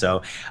enjoy.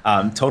 So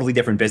totally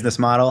different business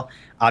model.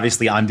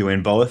 Obviously, I'm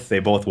doing both. They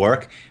both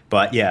work.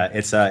 But yeah,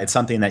 it's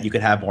something that you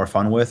could have more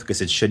fun with,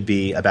 because it should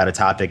be about a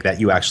topic that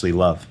you actually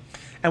love.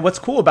 And what's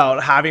cool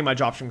about having my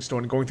dropshipping store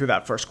and going through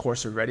that first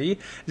course already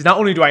is not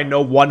only do I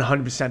know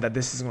 100% that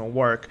this is going to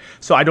work,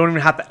 so I don't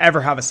even have to ever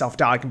have a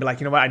self-doubt. I can be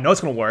like, you know what, I know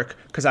it's going to work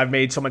because I've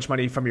made so much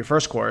money from your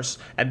first course.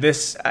 And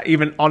this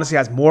even honestly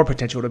has more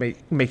potential to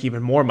make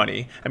even more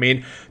money. I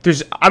mean,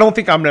 I don't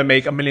think I'm going to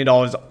make $1 million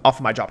off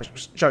of my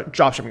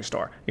dropshipping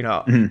store.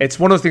 It's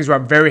one of those things where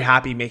I'm very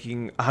happy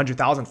making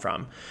 $100,000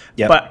 from.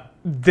 Yep. But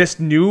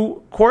this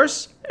new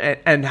course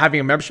and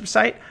having a membership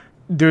site,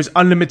 there's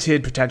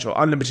unlimited potential,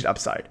 unlimited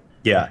upside.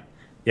 Yeah.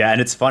 And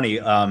it's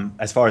funny,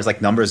 as far as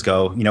like numbers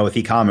go, with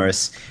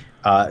e-commerce,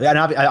 and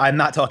I'm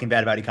not talking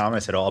bad about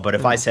e-commerce at all, but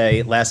if I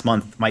say last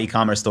month my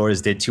e-commerce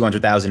stores did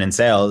 200,000 in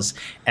sales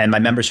and my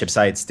membership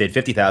sites did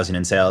 50,000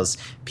 in sales,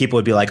 people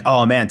would be like,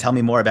 oh man, tell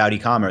me more about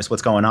e-commerce.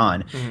 What's going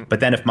on? Mm-hmm. But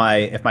then if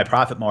my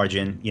profit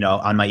margin,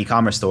 on my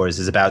e-commerce stores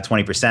is about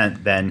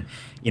 20%, then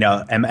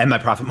and my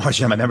profit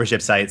margin on my membership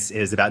sites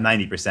is about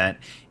 90%.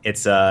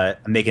 It's I'm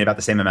making about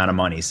the same amount of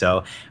money.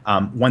 So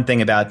one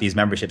thing about these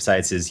membership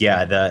sites is,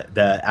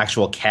 the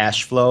actual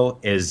cash flow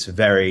is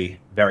very,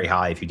 very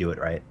high if you do it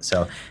right.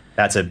 So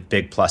that's a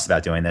big plus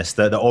about doing this.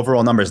 The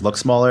overall numbers look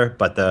smaller,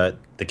 but the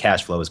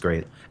cash flow is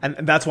great. And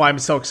that's why I'm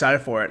so excited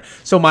for it.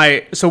 So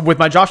with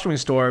my dropshipping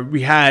store,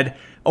 we had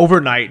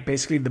overnight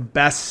basically the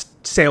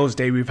best sales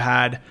day we've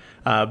had.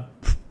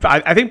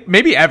 I think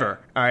maybe ever.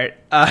 All right.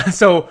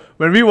 So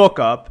when we woke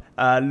up,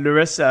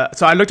 Larissa,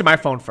 so I looked at my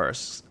phone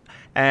first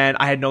and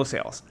I had no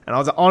sales. And I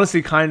was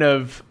honestly kind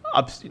of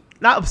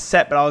not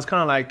upset, but I was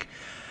kind of like,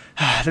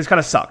 this kind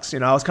of sucks.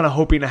 I was kind of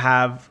hoping to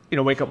have,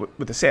 wake up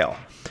with a sale.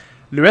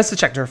 Larissa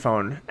checked her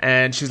phone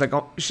and she's like,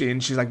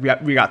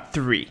 we got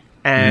 3.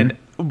 And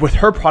with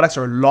her products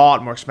are a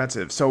lot more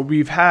expensive. So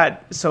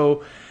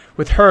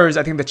with hers,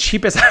 I think the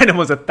cheapest item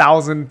was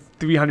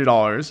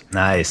 $1,300.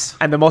 Nice.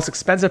 And the most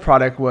expensive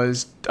product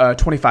was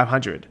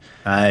 $2,500.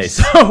 Nice.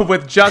 So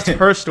with just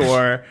her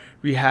store,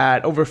 we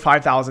had over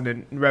 $5,000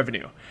 in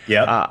revenue.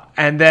 Yeah.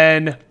 And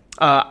then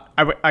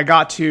I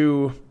got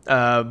to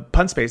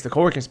Punspace, the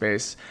co-working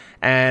space,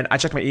 and I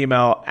checked my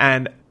email.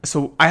 And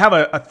so I have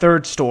a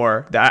third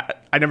store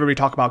that I never really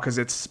talk about because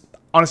it's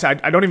honestly,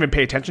 I don't even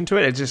pay attention to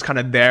it. It's just kind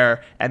of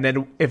there. And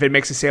then if it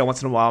makes a sale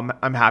once in a while,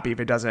 I'm happy. If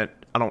it doesn't,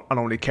 I don't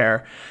really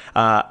care.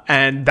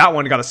 And that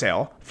one got a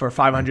sale for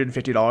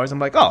 $550. I'm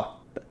like, oh,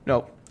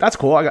 no, that's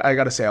cool. I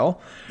got a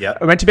sale. Yeah.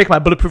 I went to make my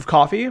bulletproof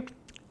coffee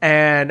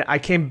and I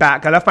came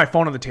back. I left my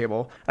phone on the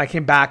table. And I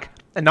came back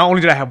and not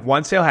only did I have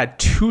one sale, I had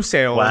 2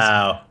 sales.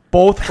 Wow.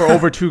 Both for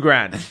over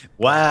 $2,000.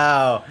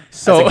 Wow.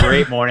 That's a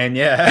great morning.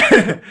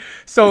 Yeah.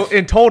 So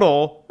in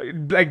total,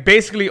 like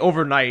basically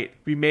overnight,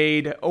 we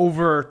made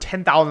over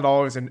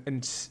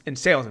 $10,000 in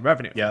sales and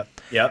revenue.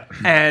 Yep.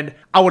 And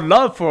I would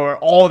love for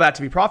all of that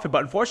to be profit,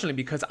 but unfortunately,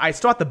 because I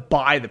still have to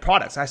buy the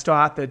products, I still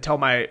have to tell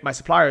my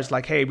suppliers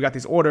like, hey, we got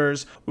these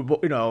orders,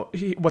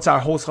 what's our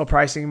wholesale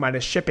pricing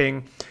minus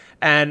shipping.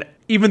 And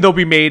even though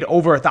we made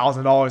over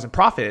 $1,000 in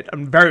profit,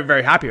 I'm very,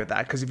 very happy with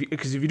that. Because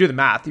if you do the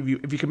math, if you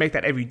can make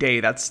that every day,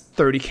 that's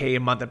 $30K a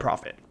month in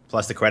profit.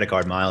 Plus the credit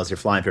card miles, you're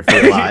flying for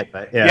free a lot.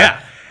 But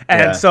yeah.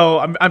 And so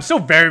I'm still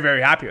very,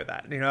 very happy with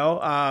that,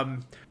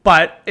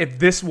 But if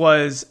this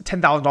was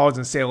 $10,000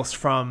 in sales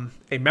from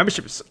a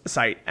membership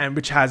site, and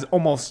which has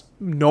almost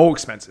no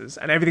expenses,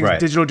 and everything's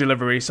digital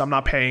delivery, so I'm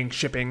not paying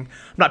shipping,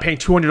 I'm not paying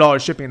 $200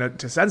 shipping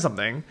to send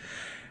something,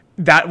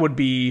 that would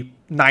be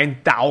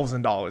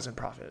 $9,000 in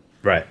profit.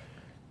 Right.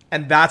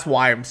 And that's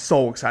why I'm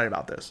so excited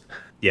about this.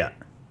 Yeah.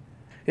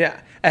 Yeah.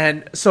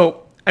 And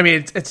so, I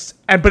mean,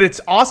 but it's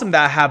awesome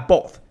that I have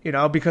both,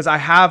 because I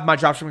have my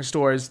dropshipping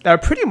stores that are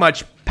pretty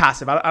much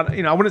passive.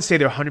 I wouldn't say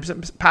they're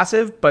 100%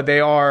 passive, but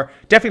they are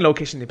definitely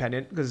location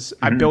dependent because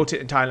I built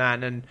it in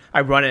Thailand and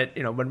I run it,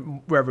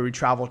 wherever we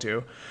travel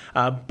to.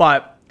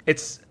 But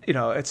it's,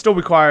 it still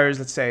requires,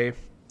 let's say,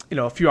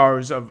 a few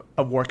hours of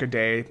work a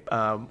day,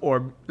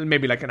 or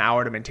maybe like an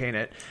hour to maintain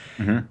it.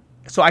 Mm-hmm.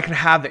 So I can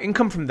have the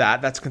income from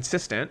that's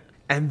consistent.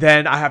 And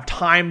then I have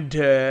time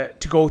to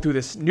go through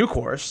this new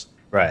course,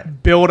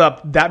 build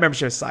up that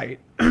membership site,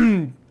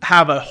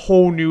 have a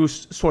whole new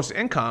source of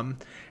income.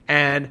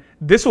 And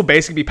this will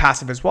basically be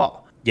passive as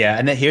well. Yeah.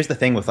 And then here's the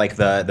thing with like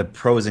the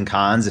pros and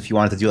cons. If you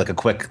wanted to do like a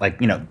quick,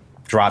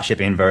 drop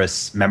shipping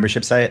versus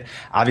membership site.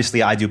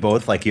 Obviously, I do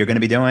both like you're going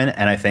to be doing,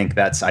 and I think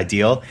that's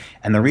ideal.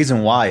 And the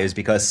reason why is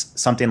because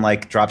something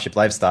like Dropship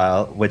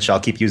Lifestyle, which I'll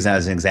keep using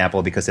as an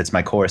example because it's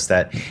my course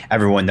that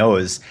everyone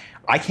knows,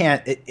 I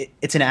can't,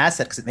 it's an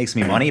asset because it makes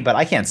me money, but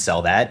I can't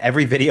sell that.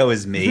 Every video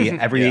is me.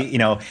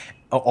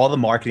 All the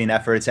marketing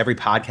efforts, every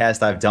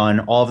podcast I've done,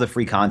 all of the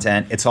free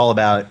content, it's all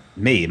about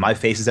me. My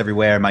face is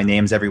everywhere. My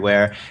name's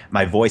everywhere.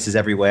 My voice is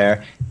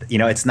everywhere.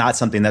 It's not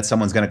something that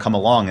someone's going to come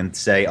along and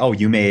say, oh,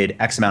 you made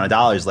X amount of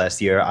dollars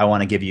last year. I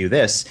want to give you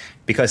this,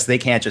 because they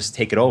can't just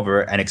take it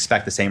over and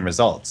expect the same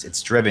results.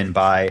 It's driven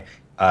by,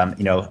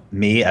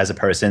 me as a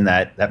person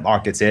that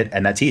markets it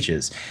and that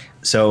teaches.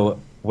 So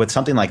with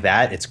something like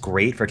that, it's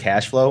great for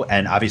cash flow.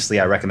 And obviously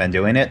I recommend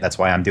doing it. That's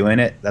why I'm doing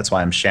it. That's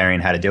why I'm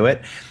sharing how to do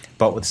it.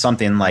 But with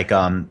something like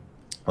an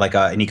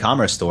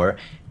e-commerce store,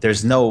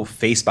 there's no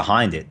face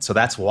behind it. So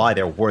that's why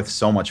they're worth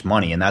so much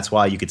money. And that's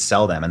why you could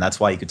sell them. And that's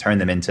why you could turn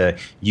them into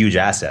huge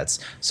assets.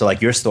 So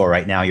like your store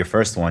right now, your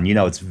first one,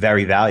 it's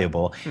very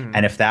valuable. Mm.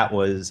 And if that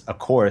was a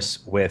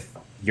course with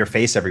your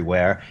face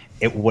everywhere,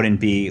 it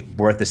wouldn't be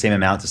worth the same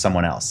amount to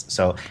someone else.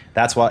 So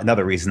that's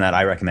another reason that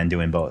I recommend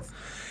doing both.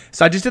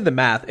 So I just did the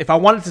math. If I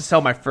wanted to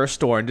sell my first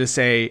store and just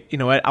say, you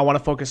know what, I want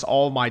to focus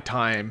all my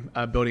time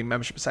building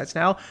membership sites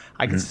now,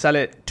 I can sell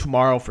it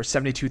tomorrow for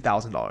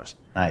 $72,000.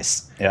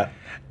 Nice. Yeah.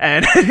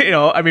 And,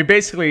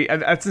 basically,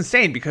 that's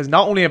insane because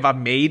not only have I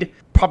made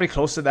probably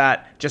close to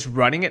that just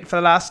running it for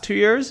the last 2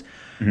 years,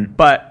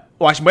 but,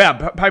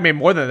 probably made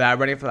more than that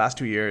running it for the last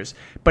 2 years.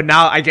 But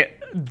now I get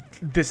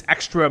this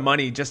extra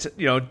money just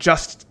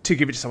to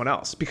give it to someone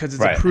else because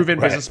it's a proven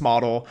business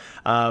model.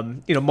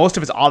 Most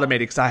of it's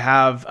automated because I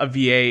have a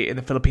VA in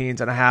the Philippines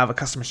and I have a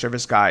customer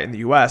service guy in the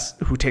US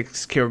who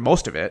takes care of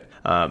most of it.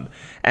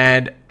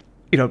 And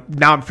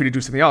now I'm free to do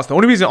something else. The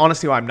only reason,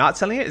 honestly, why I'm not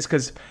selling it is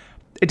because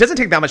it doesn't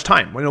take that much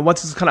time.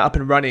 Once it's kind of up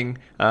and running,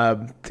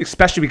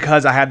 especially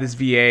because I have this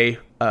VA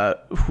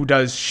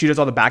she does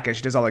all the back end,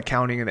 she does all the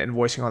accounting and the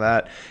invoicing, all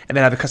that, and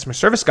then I have the customer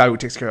service guy who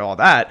takes care of all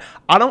that.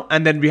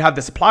 And then we have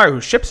the supplier who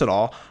ships it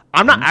all.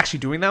 I'm not actually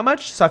doing that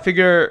much, so I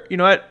figure,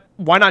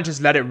 why not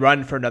just let it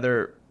run for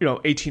another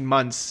 18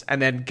 months and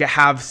then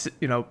have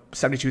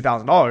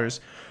 $72,000?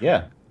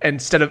 Yeah.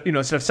 Instead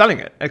of selling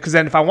it, because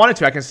then if I wanted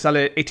to, I can sell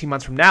it 18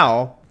 months from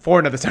now for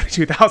another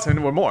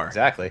 $72,000 or more.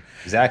 Exactly.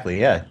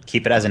 Yeah.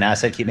 Keep it as an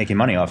asset. Keep making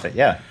money off it.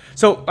 Yeah.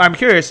 So I'm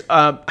curious,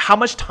 how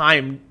much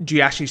time do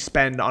you actually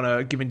spend on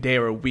a given day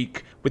or a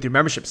week with your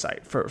membership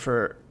site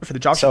for the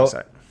dropshipping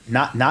site?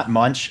 Not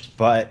much,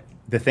 but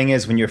the thing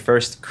is when you're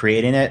first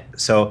creating it,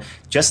 so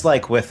just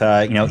like with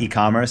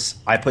e-commerce,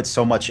 I put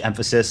so much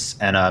emphasis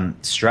and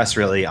stress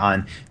really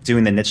on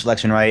doing the niche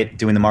selection right,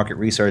 doing the market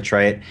research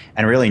right,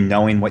 and really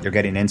knowing what you're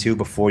getting into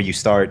before you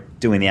start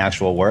doing the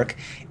actual work.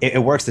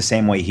 It works the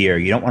same way here.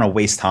 You don't want to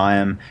waste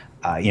time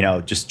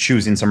just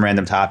choosing some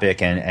random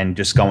topic and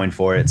just going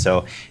for it.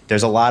 So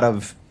there's a lot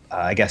of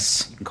I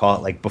guess you can call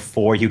it like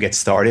before you get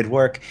started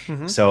work.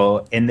 Mm-hmm.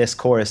 So in this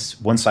course,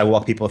 once I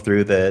walk people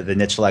through the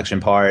niche selection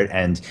part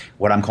and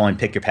what I'm calling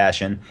pick your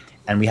passion,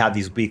 and we have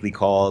these weekly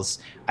calls,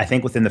 I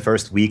think within the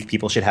first week,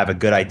 people should have a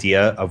good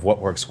idea of what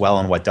works well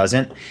and what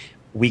doesn't.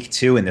 Week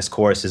 2 in this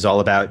course is all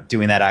about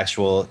doing that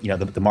actual,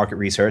 the market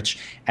research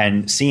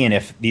and seeing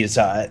if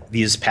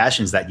these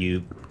passions that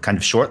you kind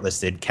of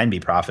shortlisted can be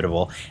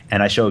profitable.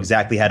 And I show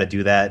exactly how to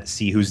do that,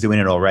 see who's doing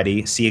it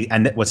already.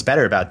 And what's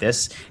better about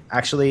this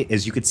actually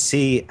is you could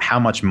see how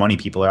much money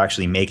people are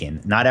actually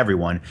making. Not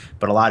everyone,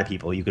 but a lot of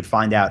people. You could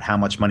find out how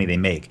much money they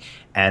make.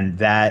 And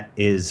that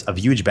is of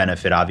huge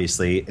benefit,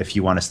 obviously, if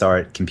you want to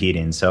start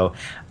competing. So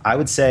I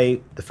would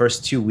say the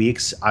first 2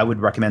 weeks, I would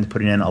recommend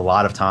putting in a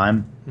lot of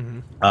time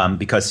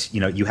because,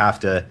 you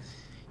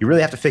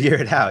really have to figure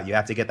it out. You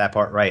have to get that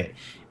part right.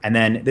 And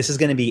then this is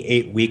going to be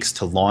 8 weeks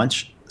to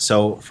launch.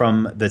 So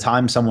from the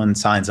time someone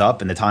signs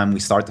up and the time we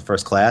start the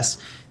first class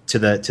to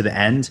the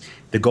end,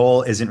 the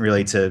goal isn't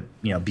really to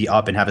be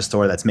up and have a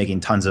store that's making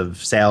tons of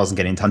sales and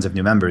getting tons of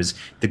new members.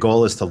 The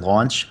goal is to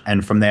launch,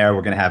 and from there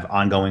we're going to have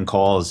ongoing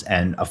calls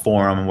and a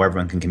forum where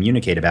everyone can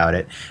communicate about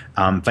it.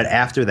 But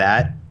after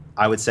that,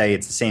 I would say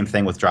it's the same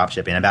thing with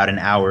dropshipping, about an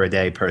hour a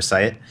day per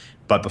site.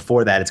 But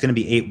before that, it's going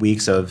to be 8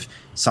 weeks of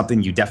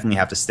something you definitely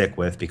have to stick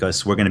with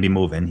because we're going to be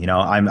moving.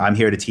 I'm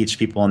here to teach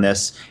people on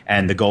this,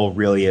 and the goal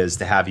really is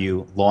to have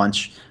you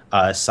launch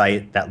a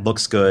site that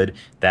looks good,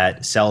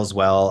 that sells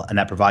well, and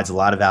that provides a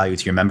lot of value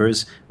to your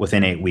members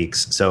within 8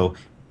 weeks. So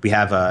we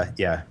have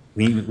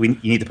you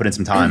need to put in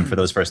some time for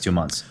those first 2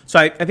 months. So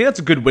I think that's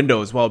a good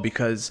window as well,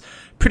 because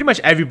pretty much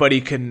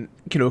everybody can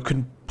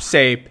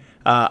say,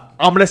 I'm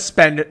gonna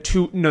spend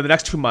the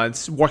next 2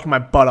 months working my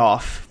butt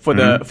off for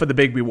the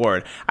big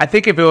reward. I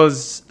think if it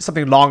was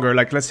something longer,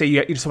 like let's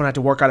say someone had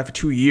to work on it for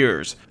 2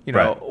 years,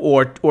 right,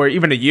 or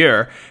even a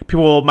year,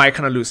 people might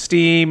kind of lose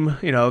steam.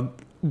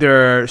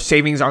 Their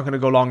savings aren't going to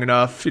go long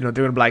enough. They're going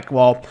to be like,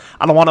 well,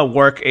 I don't want to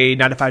work a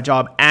 9-to-5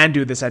 job and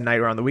do this at night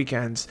or on the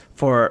weekends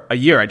for a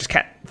year. I just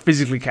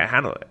physically can't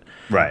handle it.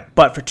 Right.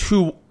 But for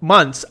 2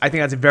 months, I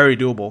think that's very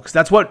doable, because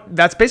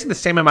that's basically the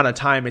same amount of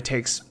time it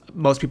takes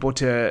most people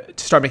to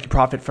start making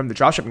profit from the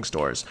dropshipping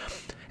stores.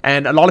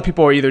 And a lot of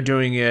people are either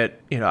doing it,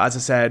 as I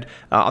said,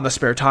 on the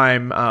spare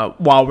time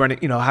while running,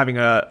 having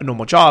a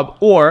normal job,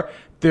 or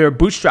they're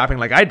bootstrapping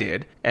like I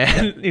did,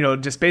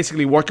 and just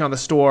basically working on the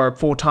store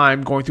full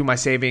time, going through my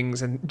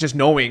savings, and just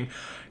knowing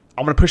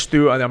I'm gonna push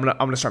through and I'm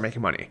gonna start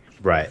making money.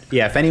 Right.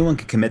 Yeah. If anyone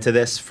could commit to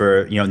this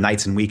for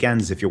nights and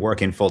weekends, if you're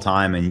working full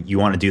time and you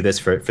want to do this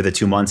for the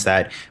 2 months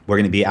that we're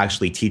going to be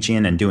actually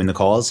teaching and doing the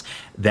calls,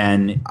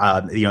 then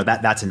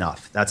that's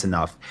enough. That's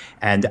enough.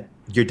 And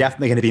you're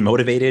definitely going to be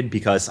motivated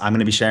because I'm going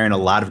to be sharing a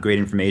lot of great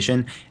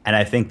information. And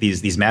I think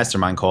these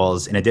mastermind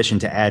calls, in addition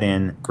to add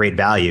in great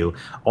value,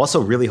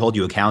 also really hold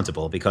you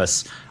accountable,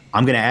 because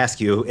I'm going to ask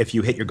you if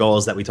you hit your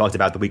goals that we talked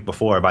about the week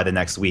before by the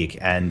next week.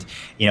 And,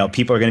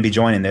 people are going to be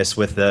joining this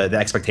with the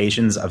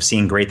expectations of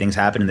seeing great things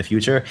happen in the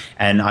future.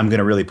 And I'm going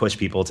to really push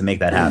people to make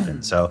that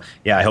happen. So,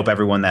 yeah, I hope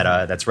everyone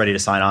that's ready to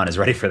sign on is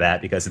ready for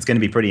that, because it's going to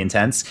be pretty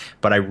intense.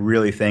 But I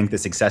really think the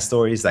success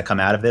stories that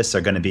come out of this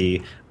are going to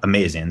be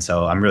amazing.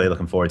 So I'm really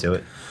looking forward to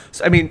it.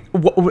 So,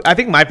 I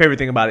think my favorite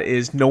thing about it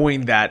is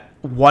knowing that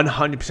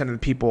 100% of the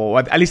people, or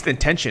at least the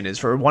intention is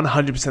for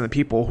 100% of the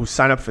people who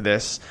sign up for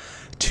this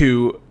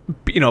to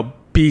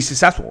be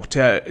successful,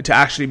 to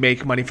actually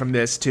make money from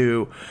this,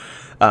 to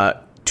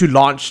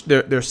launch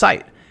their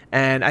site.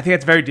 And I think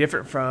it's very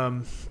different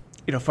from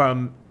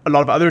a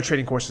lot of other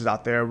trading courses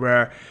out there,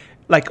 where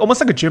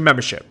almost like a gym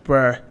membership,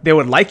 where they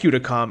would like you to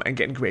come and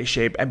get in great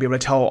shape and be able to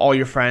tell all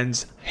your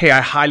friends, hey,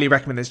 I highly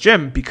recommend this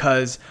gym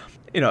because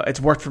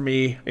it's worked for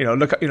me.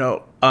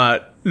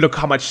 Look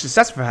how much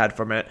success I've had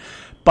from it.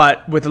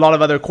 But with a lot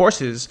of other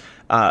courses,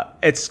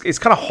 it's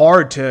kind of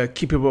hard to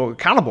keep people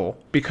accountable,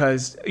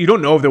 because you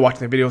don't know if they're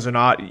watching the videos or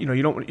not.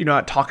 You're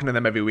not talking to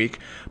them every week.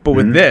 But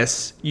with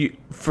this,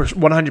 for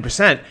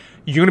 100%,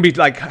 you're going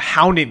to be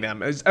hounding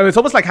them. It's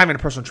almost like having a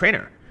personal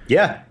trainer.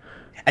 Yeah.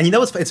 And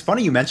it's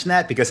funny you mentioned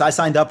that, because I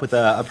signed up with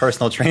a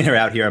personal trainer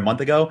out here a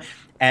month ago,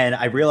 and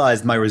I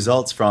realized my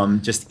results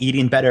from just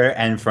eating better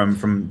and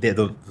from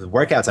the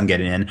workouts I'm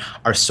getting in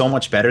are so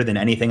much better than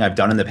anything I've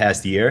done in the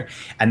past year.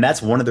 And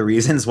that's one of the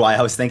reasons why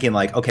I was thinking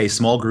okay,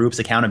 small groups,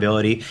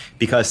 accountability,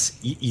 because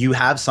you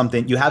have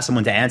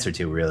someone to answer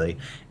to, really.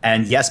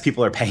 And yes,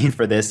 people are paying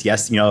for this.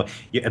 Yes,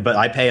 but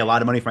I pay a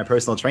lot of money for my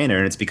personal trainer,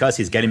 and it's because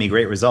he's getting me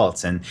great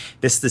results. And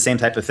this is the same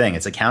type of thing.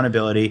 It's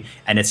accountability,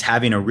 and it's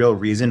having a real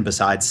reason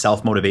besides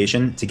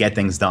self-motivation to get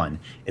things done.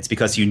 It's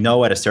because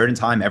at a certain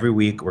time every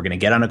week we're going to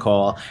get on a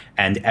call,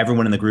 and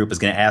everyone in the group is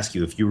going to ask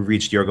you if you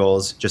reached your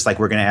goals, just like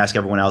we're going to ask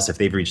everyone else if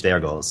they've reached their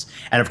goals.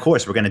 And of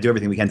course, we're going to do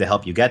everything we can to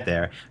help you get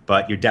there,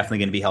 but you're definitely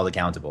going to be held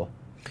accountable.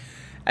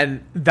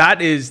 And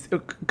that is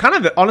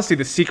kind of honestly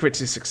the secret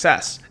to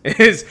success,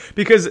 is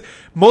because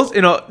most,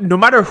 no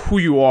matter who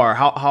you are,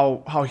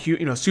 how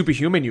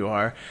superhuman you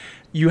are,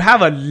 you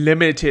have a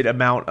limited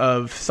amount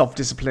of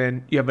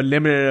self-discipline. You have a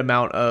limited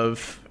amount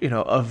of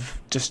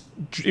just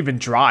even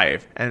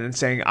drive and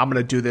saying, I'm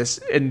going to do this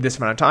in this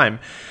amount of time.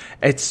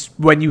 It's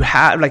when you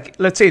have,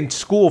 let's say in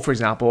school, for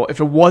example, if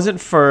it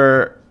wasn't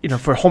for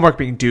homework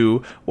being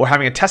due or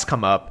having a test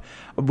come up,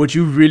 would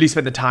you really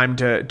spend the time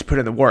to put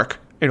in the work,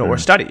 or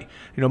study?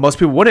 Most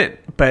people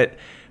wouldn't, but,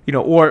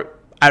 or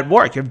at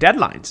work, you have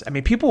deadlines.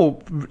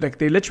 People,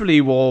 they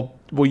literally will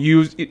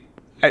use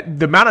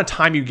the amount of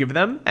time you give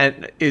them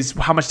and is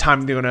how much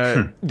time they're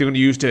gonna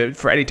use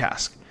for any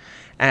task.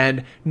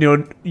 And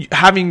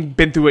having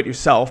been through it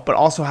yourself, but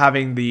also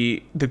having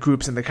the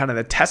groups and the kind of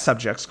the test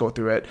subjects go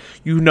through it,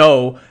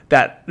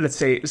 that, let's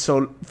say,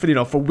 so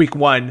for week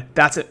 1,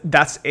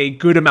 that's a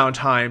good amount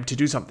of time to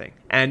do something,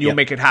 and you'll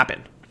make it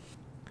happen.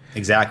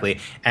 Exactly.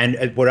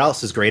 And what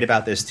else is great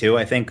about this too,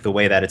 I think the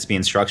way that it's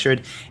being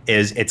structured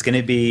is it's going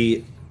to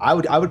be, I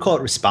would call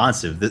it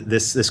responsive.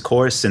 This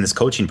course and this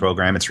coaching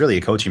program, it's really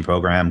a coaching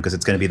program because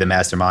it's going to be the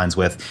masterminds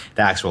with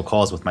the actual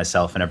calls with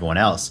myself and everyone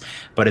else.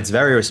 But it's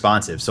very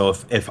responsive. So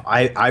if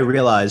I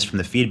realize from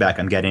the feedback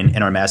I'm getting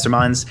in our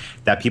masterminds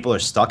that people are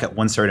stuck at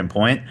one certain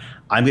point,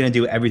 I'm going to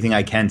do everything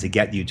I can to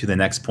get you to the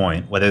next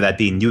point, whether that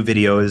be new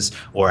videos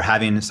or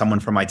having someone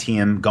from my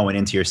team going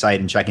into your site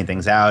and checking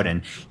things out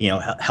and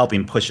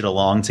helping push it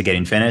along to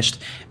getting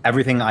finished.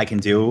 Everything I can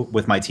do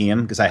with my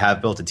team, because I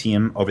have built a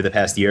team over the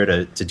past year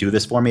to do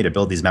this for me, to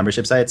build these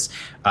membership sites,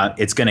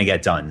 it's going to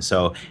get done.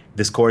 So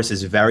this course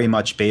is very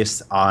much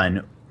based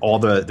on all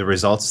the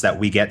results that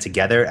we get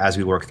together as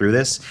we work through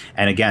this.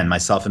 And again,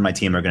 myself and my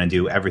team are going to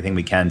do everything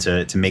we can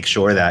to make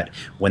sure that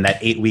when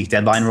that 8-week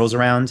deadline rolls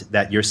around,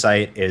 that your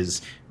site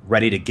is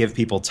ready to give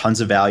people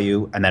tons of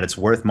value and that it's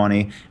worth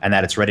money and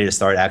that it's ready to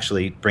start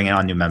actually bringing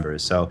on new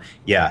members. So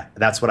yeah,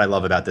 that's what I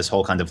love about this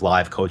whole kind of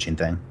live coaching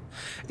thing.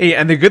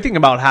 And the good thing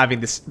about having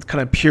this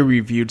kind of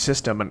peer-reviewed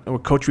system or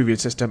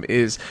coach-reviewed system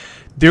is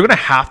they're going to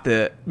have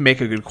to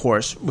make a good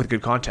course with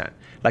good content.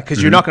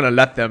 Because you're not going to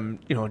let them,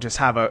 just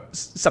have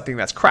something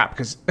that's crap.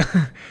 Because,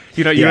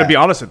 you're going to be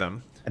honest with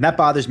them. And that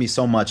bothers me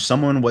so much.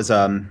 Someone was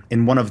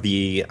in one of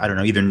the, I don't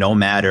know, either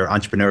Nomad or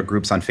entrepreneur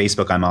groups on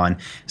Facebook I'm on.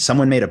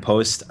 Someone made a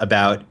post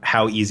about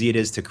how easy it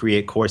is to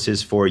create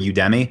courses for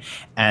Udemy.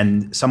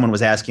 And someone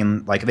was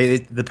asking,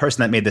 the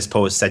person that made this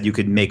post said you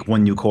could make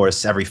one new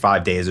course every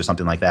 5 days or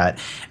something like that.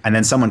 And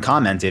then someone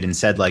commented and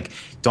said,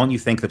 don't you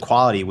think the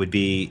quality would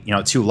be,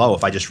 too low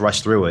if I just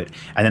rushed through it?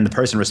 And then the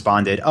person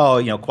responded,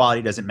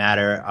 quality doesn't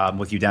matter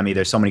with Udemy.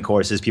 There's so many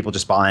courses. People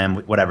just buy them,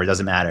 whatever, it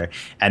doesn't matter.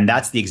 And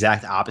that's the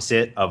exact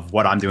opposite of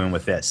what I'm doing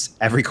with this.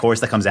 Every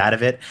course that comes out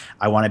of it,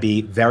 I want to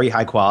be very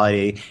high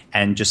quality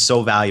and just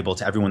so valuable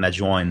to everyone that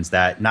joins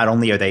that not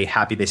only are they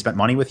happy they spent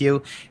money with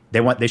you,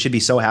 they should be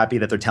so happy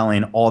that they're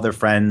telling all their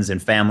friends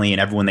and family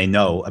and everyone they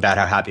know about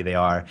how happy they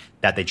are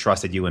that they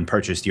trusted you and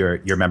purchased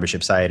your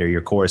membership site or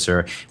your course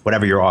or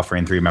whatever you're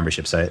offering through your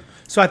membership site.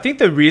 So I think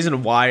the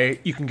reason why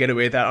you can get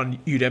away with that on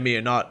Udemy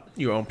and not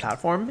your own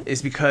platform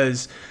is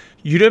because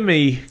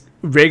Udemy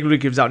regularly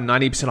gives out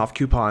 90% off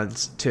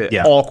coupons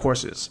to all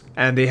courses,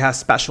 and they have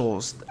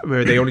specials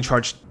where they only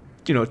charge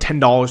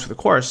 $10 for the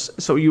course.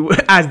 So you,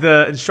 as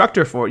the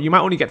instructor for it, you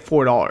might only get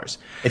 $4.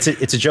 It's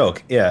a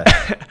joke, yeah.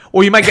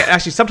 Or you might get,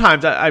 actually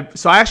sometimes I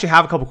actually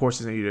have a couple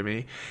courses in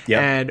Udemy,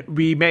 and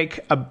we make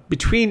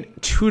between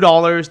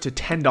 $2 to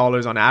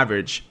 $10 on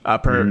average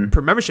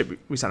per membership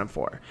we sign up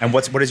for. And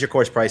what is your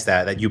course priced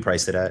at that you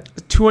priced it at?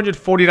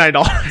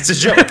 $249. It's a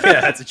joke.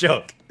 Yeah, it's a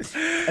joke.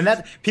 And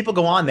that people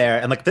go on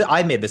there and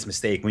I made this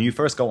mistake when you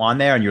first go on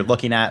there and you're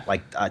looking at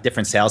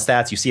different sales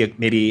stats. You see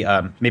maybe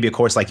a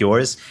course like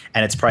yours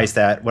and it's priced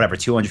at whatever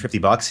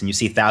 $250 and you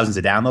see thousands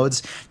of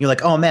downloads. You're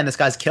like, oh man, this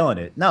guy's killing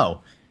it.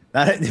 No,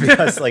 not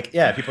because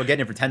people are getting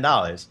it for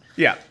 $10.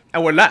 Yeah,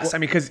 and we're less.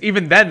 Because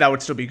even then that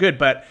would still be good.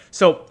 But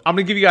so I'm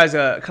gonna give you guys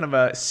a kind of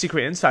a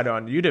secret insider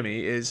on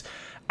Udemy is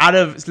out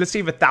of, let's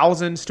say,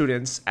 1,000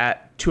 students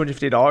at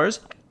 $250,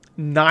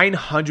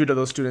 900 of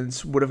those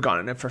students would have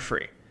gotten it for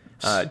free.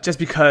 Just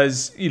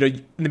because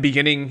in the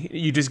beginning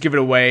you just give it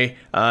away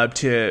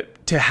to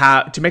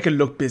make it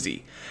look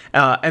busy,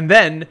 and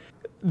then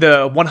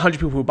the 100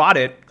 people who bought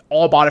it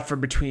all bought it for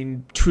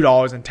between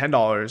 $2 and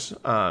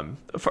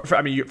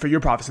 $10. For your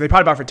profit, so they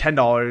probably bought it for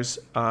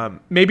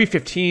 $10, maybe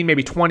 $15,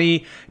 maybe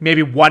 $20,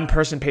 maybe one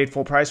person paid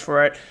full price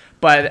for it.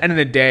 But at the end of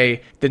the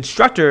day, the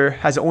instructor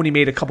has only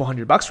made a couple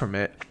 $100 from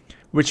it,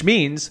 which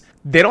means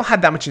they don't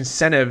have that much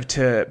incentive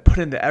to put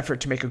in the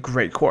effort to make a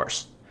great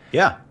course.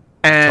 Yeah.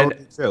 And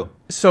totally true.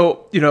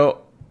 So,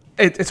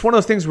 it's one of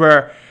those things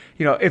where,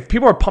 if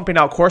people are pumping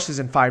out courses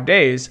in 5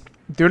 days,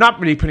 they're not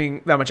really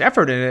putting that much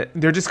effort in it.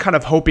 They're just kind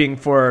of hoping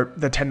for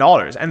the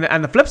 $10.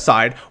 And the flip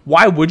side,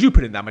 why would you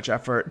put in that much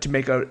effort to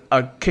make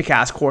a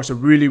kick-ass course, a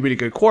really, really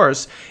good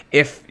course,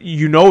 if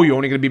you're only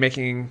going to be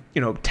making,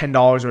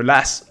 $10 or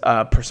less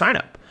per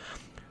sign-up?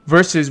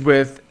 Versus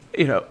with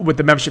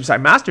the Membership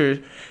Site Master,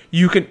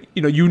 you're going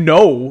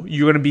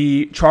to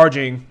be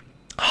charging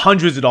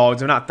hundreds of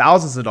dollars, if not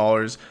thousands of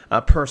dollars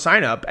per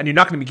sign up, and you're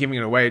not going to be giving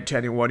it away to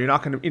anyone. You're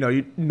not going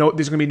to,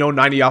 there's going to be no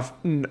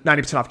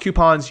 90% off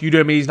coupons.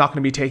 Udemy is not going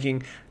to be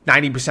taking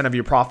 90% of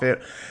your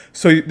profit.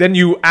 So then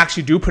you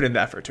actually do put in the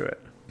effort to it.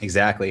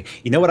 Exactly.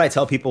 You know what I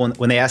tell people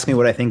when they ask me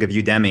what I think of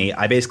Udemy?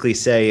 I basically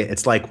say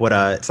it's like what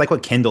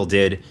Kindle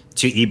did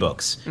to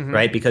ebooks,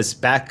 right? Because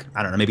back,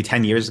 I don't know, maybe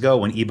 10 years ago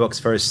when ebooks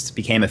first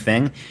became a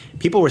thing,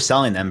 people were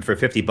selling them for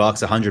 $50,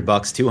 $100,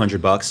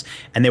 $200,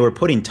 and they were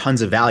putting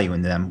tons of value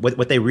into them.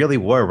 What they really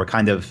were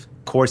kind of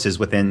courses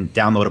within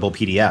downloadable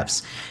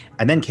PDFs.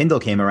 And then Kindle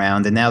came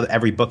around, and now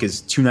every book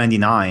is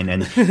 $2.99,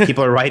 and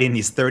people are writing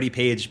these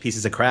 30-page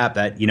pieces of crap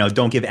that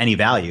don't give any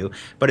value.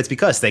 But it's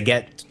because they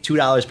get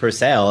 $2 per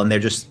sale, and they're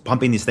just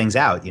pumping these things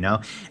out,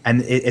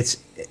 And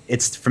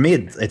it's for me,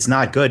 it's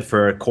not good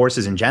for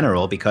courses in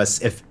general,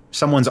 because if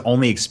someone's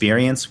only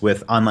experience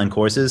with online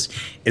courses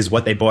is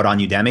what they bought on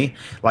Udemy,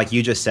 like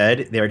you just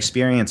said, their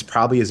experience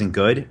probably isn't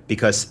good,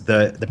 because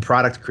the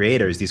product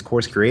creators, these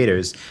course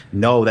creators,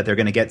 know that they're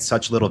going to get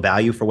such little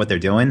value for what they're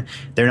doing.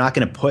 They're not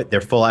going to put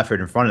their full effort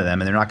in front of them,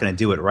 and they're not going to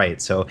do it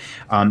right. So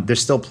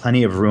there's still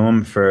plenty of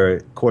room for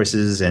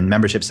courses and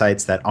membership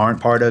sites that aren't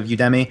part of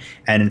Udemy.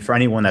 And for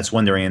anyone that's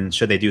wondering,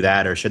 should they do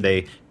that, or should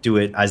they do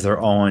it as their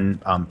own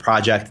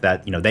project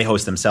that they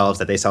host themselves,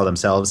 that they sell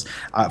themselves,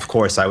 of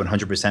course, I would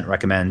 100%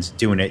 recommend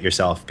doing it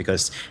yourself,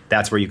 because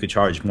that's where you could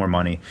charge more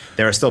money.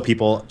 There are still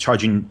people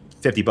charging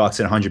 $50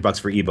 and $100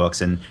 for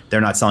ebooks, and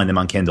they're not selling them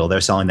on Kindle. They're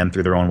selling them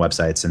through their own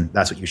websites, and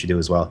that's what you should do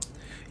as well.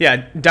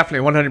 Yeah,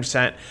 definitely,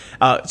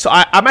 100%. So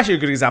I'm actually a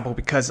good example,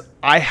 because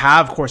I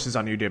have courses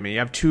on Udemy. I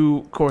have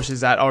 2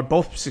 courses that are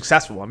both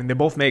successful. I mean, they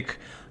both make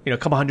a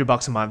couple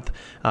 $100 a month,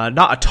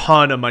 not a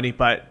ton of money,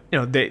 but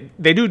they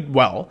do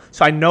well.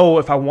 So I know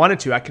if I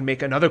wanted to, I can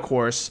make another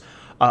course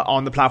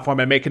on the platform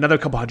and make another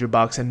couple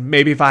 $100. And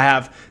maybe if I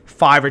have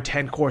 5 or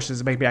 10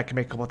 courses, maybe I can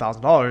make a couple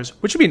 $1,000,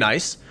 which would be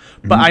nice.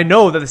 But I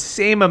know that the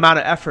same amount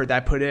of effort that I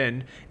put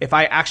in, if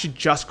I actually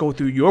just go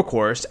through your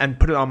course and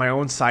put it on my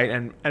own site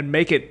and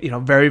make it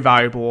very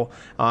valuable,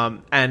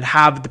 and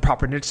have the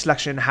proper niche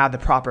selection, have the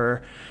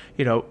proper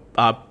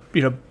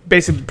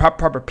basically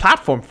proper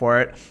platform for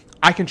it,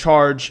 I can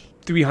charge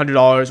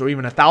 $300 or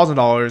even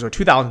 $1,000 or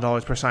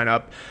 $2,000 per sign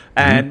up,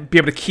 and be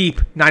able to keep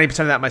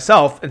 90% of that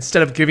myself,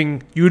 instead of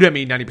giving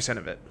Udemy 90%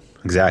 of it.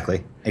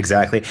 Exactly.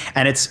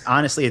 And it's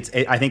honestly,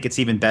 I think it's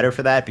even better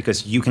for that,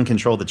 because you can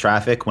control the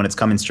traffic when it's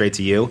coming straight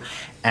to you,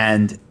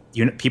 and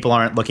people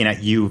aren't looking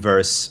at you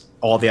versus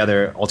all the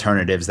other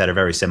alternatives that are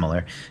very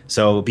similar.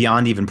 So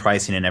beyond even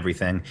pricing and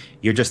everything,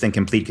 you're just in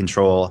complete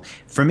control.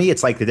 For me,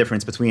 it's like the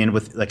difference between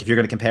if you're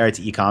going to compare it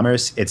to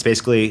e-commerce, it's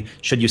basically,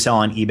 should you sell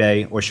on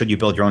eBay or should you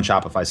build your own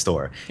Shopify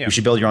store? Yeah. You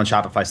should build your own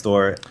Shopify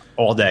store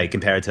all day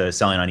compared to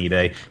selling on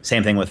eBay.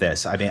 Same thing with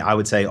this. I mean, I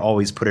would say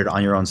always put it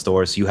on your own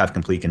store, so you have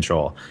complete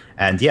control.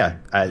 And yeah,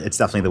 it's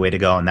definitely the way to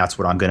go, and that's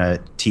what I'm going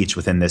to teach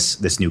within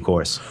this new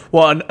course.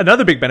 Well,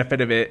 another big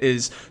benefit of it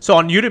is, so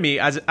on Udemy,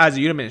 as a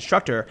Udemy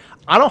instructor,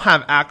 I don't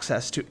have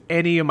access to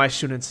any of my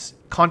students'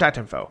 contact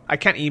info. I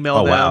can't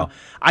email them. Wow.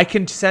 I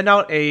can send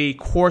out a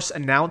course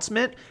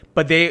announcement,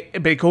 but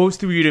it goes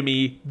through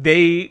Udemy.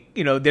 They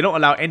don't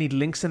allow any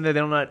links in there. They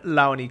don't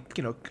allow any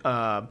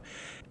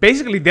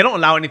basically they don't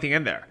allow anything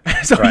in there.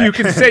 So right. You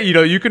can say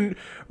you can.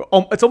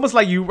 It's almost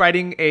like you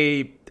writing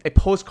a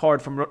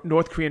postcard from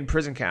North Korean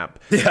prison camp,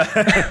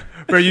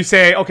 where you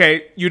say,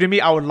 okay,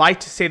 Udemy, I would like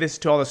to say this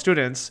to all the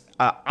students.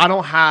 I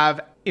don't have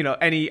I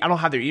don't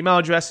have their email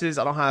addresses.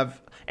 I don't have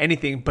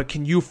anything, but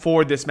can you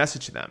forward this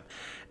message to them?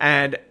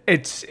 And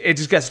it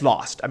just gets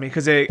lost. I mean,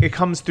 because it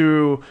comes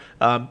through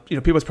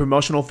people's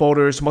promotional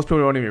folders. So most people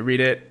don't even read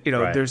it.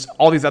 Right. There's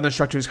all these other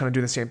instructors kind of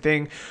do the same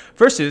thing.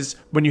 Versus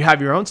when you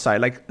have your own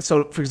site,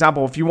 so for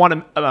example, if you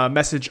want to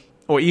message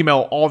or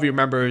email all of your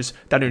members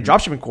that are in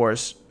dropshipping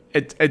course,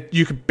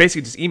 you could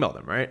basically just email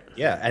them, right?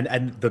 Yeah,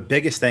 and the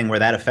biggest thing where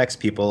that affects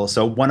people,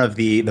 so one of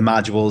the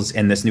modules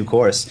in this new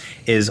course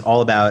is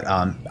all about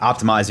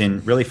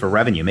optimizing really for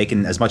revenue,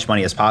 making as much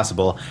money as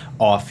possible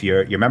off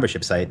your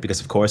membership site,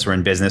 because of course we're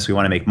in business, we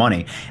want to make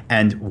money.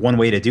 And one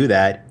way to do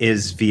that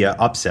is via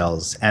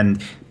upsells.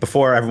 And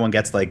before everyone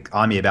gets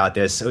on me about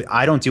this,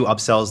 I don't do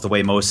upsells the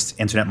way most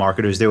internet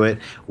marketers do it,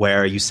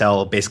 where you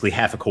sell basically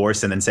half a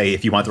course and then say,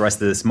 if you want the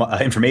rest of this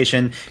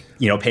information,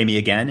 pay me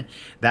again.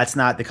 That's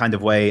not the kind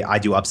of way I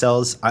do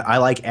upsells. I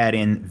like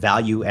adding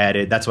value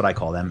added, that's what I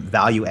call them,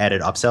 value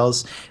added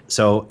upsells.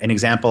 So an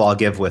example I'll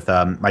give with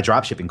my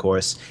dropshipping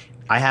course,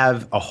 I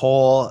have a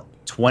whole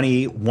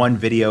 21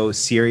 video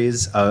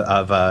series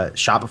of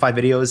Shopify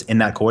videos in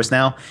that course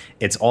now.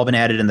 It's all been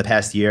added in the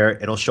past year.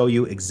 It'll show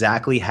you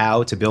exactly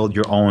how to build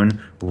your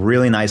own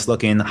really nice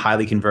looking,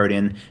 highly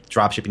converting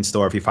dropshipping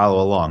store if you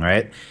follow along,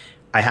 right?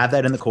 I have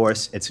that in the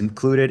course. It's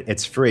included.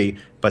 It's free.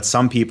 But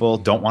some people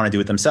don't want to do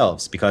it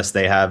themselves because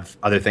they have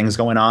other things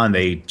going on.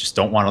 They just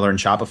don't want to learn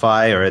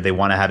Shopify, or they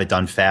want to have it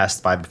done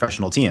fast by a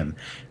professional team.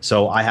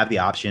 So I have the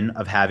option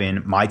of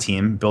having my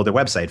team build a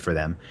website for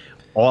them.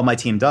 All my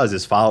team does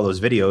is follow those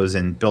videos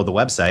and build the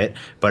website.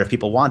 But if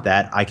people want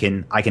that, I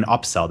can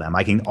upsell them.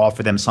 I can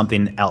offer them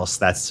something else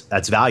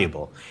that's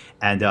valuable.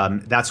 And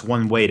that's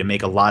one way to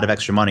make a lot of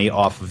extra money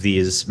off of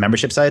these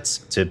membership sites,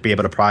 to be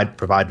able to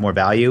provide more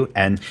value.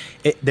 And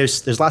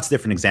there's lots of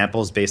different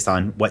examples based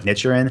on what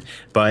niche you're in.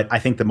 But I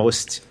think the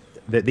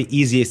the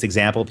easiest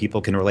example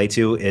people can relate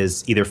to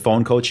is either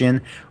phone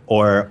coaching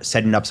or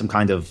setting up some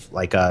kind of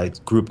like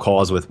group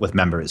calls with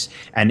members.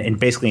 And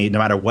basically, no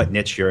matter what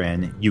niche you're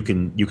in, you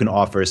can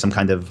offer some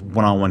kind of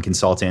one-on-one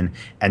consulting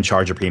and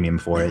charge a premium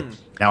for it.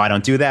 Now, I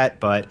don't do that,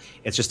 but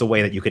it's just a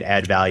way that you could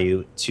add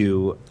value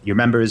to your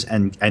members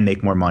and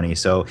make more money.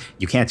 So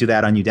you can't do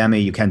that on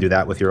Udemy. You can do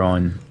that with your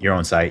own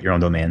site, your own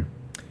domain.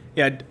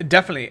 Yeah,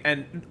 definitely.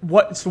 And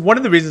one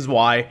of the reasons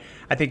why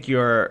I think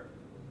your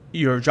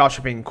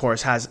dropshipping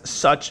course has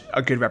such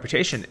a good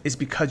reputation is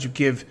because you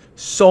give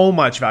so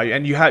much value,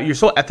 and you're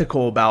so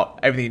ethical about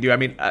everything you do. I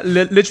mean,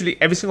 literally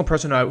every single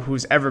person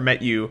who's ever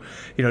met you,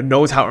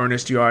 knows how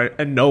earnest you are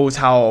and knows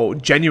how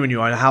genuine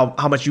you are and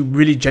how much you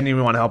really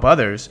genuinely want to help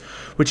others,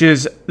 which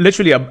is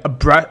literally a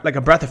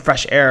breath of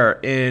fresh air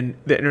in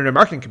the internet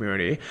marketing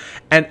community.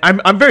 And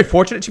I'm very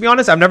fortunate, to be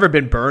honest. I've never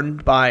been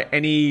burned by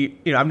any,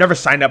 I've never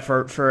signed up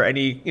for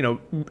any,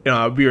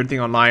 weird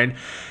thing online.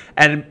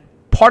 And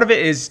part of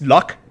it is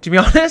luck, to be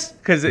honest,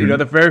 because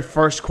the very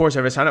first course I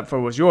ever signed up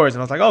for was yours,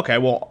 and I was like, okay,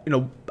 well,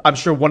 I'm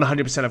sure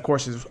 100% of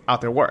courses out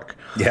there work.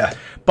 Yeah.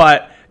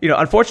 But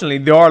unfortunately,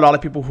 there are a lot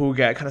of people who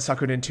get kind of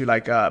suckered into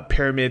like a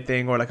pyramid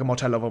thing or like a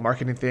multi-level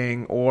marketing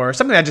thing or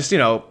something that just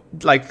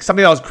like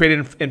something that was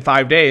created in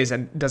 5 days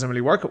and doesn't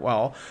really work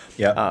well.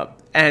 Yeah.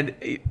 And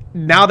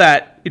now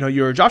that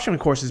your dropshipping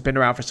course has been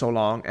around for so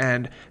long,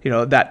 and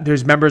that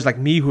there's members like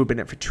me who have been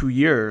in it for 2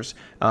 years,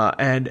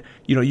 and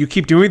you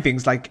keep doing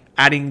things like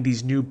adding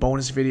these new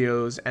bonus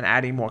videos and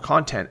adding more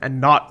content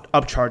and not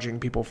upcharging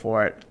people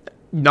for it.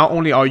 Not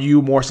only are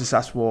you more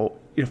successful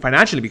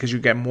financially because you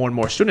get more and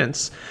more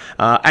students,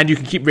 and you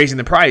can keep raising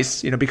the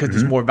price because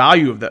there's more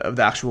value of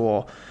the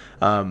actual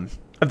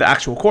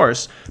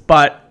course,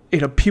 but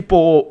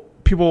people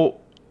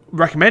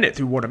recommend it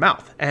through word of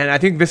mouth. And I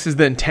think this is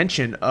the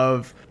intention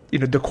of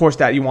the course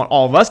that you want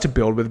all of us to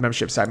build with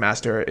Membership Site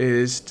Master,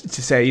 is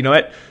to say,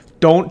 what,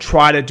 don't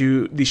try to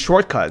do these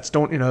shortcuts,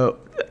 don't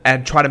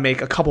and try to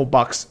make a couple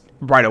bucks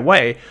right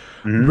away.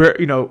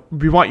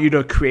 We want you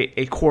to create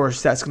a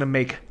course that's going to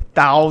make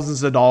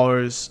thousands of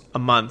dollars a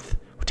month,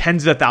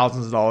 tens of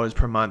thousands of dollars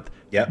per month,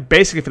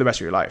 basically for the rest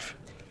of your life.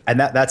 And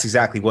that's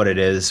exactly what it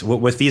is.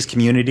 With these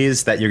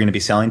communities that you're going to be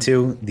selling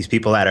to, these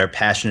people that are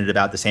passionate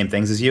about the same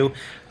things as you,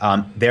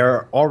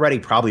 they're already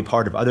probably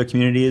part of other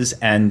communities,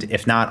 and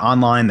if not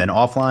online, then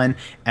offline.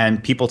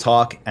 And people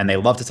talk, and they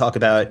love to talk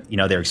about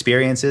their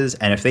experiences.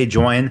 And if they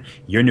join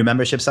your new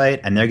membership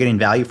site and they're getting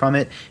value from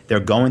it, they're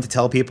going to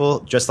tell people.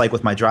 Just like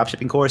with my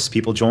dropshipping course,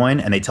 people join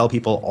and they tell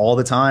people all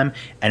the time,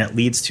 and it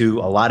leads to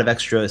a lot of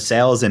extra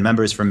sales and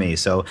members from me.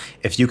 So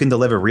if you can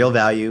deliver real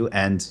value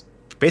and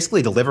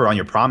basically deliver on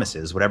your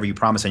promises, whatever you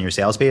promise on your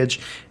sales page,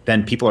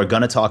 then people are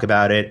going to talk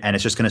about it, and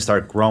it's just going to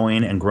start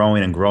growing and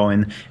growing and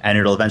growing, and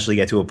it'll eventually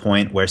get to a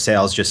point where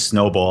sales just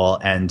snowball,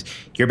 and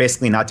you're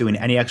basically not doing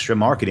any extra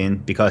marketing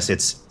because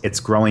it's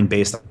growing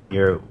based on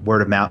your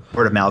word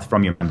of mouth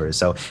from your members.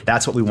 So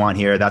that's what we want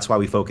here. That's why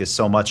we focus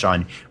so much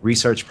on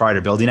research prior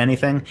to building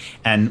anything,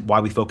 and why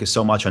we focus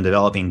so much on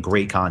developing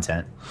great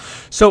content.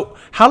 So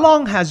how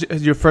long has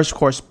your first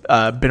course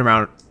been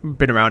around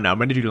now?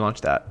 When did you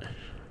launch that?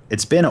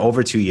 It's been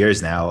over 2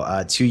 years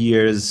now, 2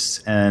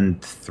 years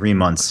and 3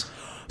 months.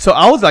 So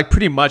I was like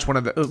pretty much one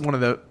of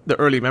the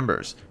early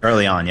members.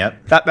 Early on, yep.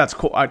 That's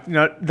cool.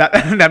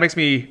 That makes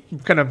me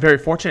kind of very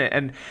fortunate.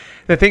 And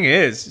the thing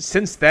is,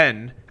 since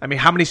then, I mean,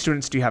 how many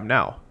students do you have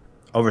now?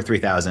 Over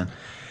 3,000.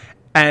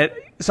 And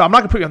so I'm not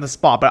gonna put you on the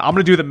spot, but I'm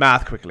gonna do the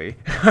math quickly.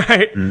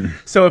 Right?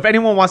 So if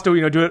anyone wants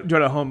to do it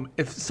at home,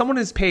 if someone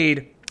is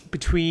paid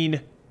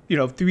between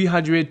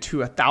 $300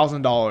 to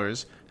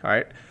 $1,000, all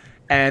right,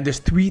 and there's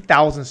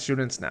 3,000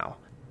 students now.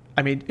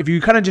 I mean, if you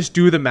kind of just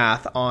do the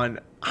math on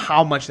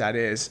how much that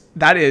is,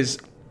 I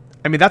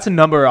mean, that's a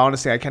number,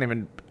 honestly, I can't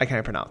even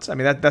pronounce. I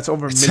mean, that's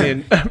over $1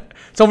 million.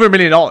 It's over $1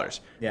 million.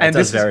 Yeah, and it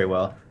does very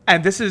well.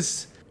 And this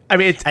is, I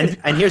mean,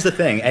 and here's the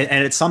thing,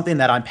 and it's something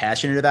that I'm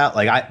passionate about.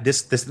 Like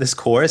this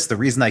course, the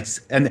reason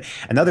and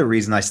another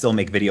reason I still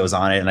make videos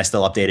on it and I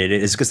still update it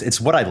is because it's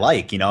what I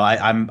like.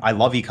 I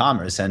love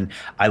e-commerce, and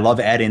I love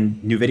adding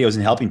new videos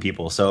and helping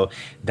people. So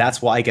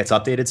that's why it gets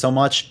updated so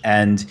much.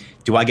 And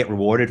do I get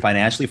rewarded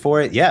financially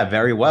for it? Yeah,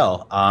 very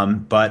well.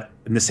 But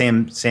in the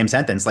same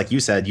sentence, like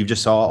you said, you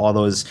just saw all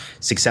those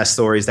success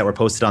stories that were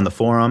posted on the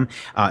forum.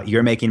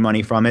 You're making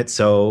money from it,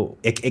 so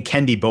it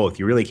can be both.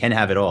 You really can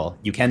have it all.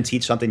 You can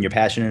teach something you're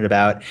passionate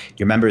about.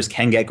 Your members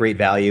can get great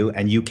value,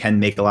 and you can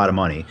make a lot of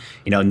money.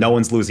 No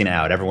one's losing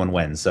out. Everyone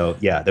wins. So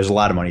yeah, there's a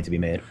lot of money to be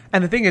made.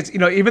 And the thing is,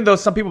 even though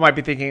some people might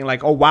be thinking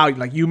like, oh wow,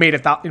 like you made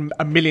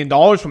 $1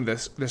 million from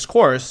this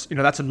course,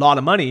 that's a lot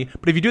of money.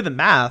 But if you do the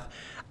math,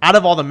 out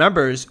of all the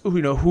members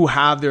who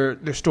have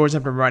their stores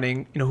have been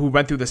running, who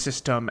went through the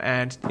system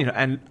and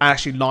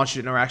actually launched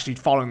it and are actually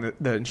following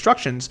the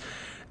instructions,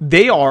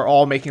 they are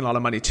all making a lot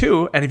of money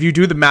too. And if you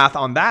do the math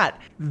on that,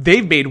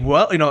 they've made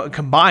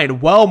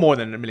combined well more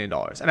than $1 million.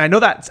 And I know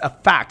that's a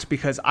fact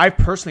because I've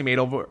personally made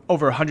over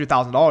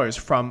 $100,000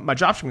 from my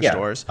dropshipping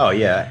stores. Oh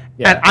yeah.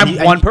 And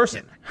I'm one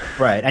person.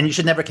 Right. And you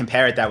should never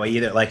compare it that way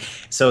either. Like,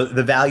 so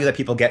the value that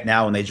people get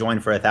now when they join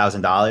for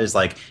 $1,000,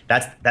 like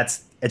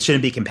that's it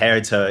shouldn't be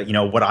compared to,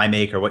 what I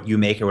make or what you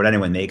make or what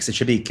anyone makes. It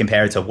should be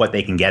compared to what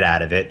they can get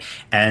out of it.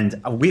 And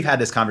we've had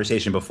this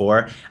conversation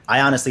before.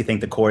 I honestly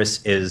think the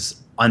course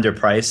is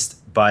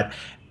underpriced, but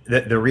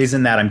the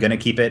reason that I'm going to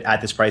keep it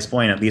at this price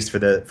point, at least for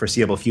the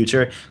foreseeable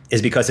future,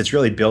 is because it's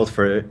really built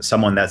for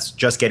someone that's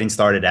just getting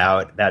started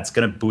out, that's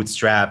going to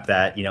bootstrap,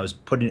 that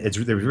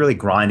they're really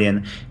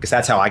grinding, because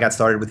that's how I got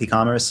started with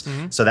e-commerce.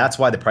 So that's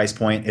why the price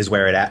point is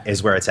where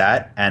it's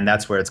at, and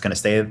that's where it's going to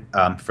stay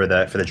for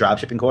the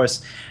dropshipping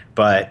course.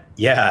 But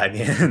yeah, I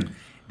mean,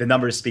 the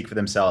numbers speak for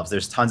themselves.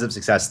 There's tons of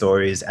success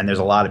stories, and there's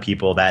a lot of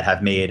people that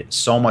have made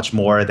so much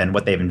more than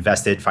what they've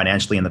invested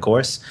financially in the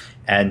course.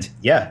 And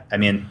yeah, I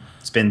mean,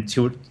 it's been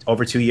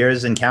over 2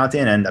 years and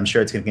counting, and I'm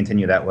sure it's going to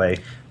continue that way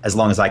as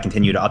long as I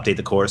continue to update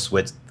the course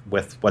with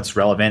what's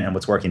relevant and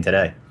what's working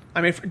today.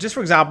 I mean, just for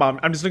example,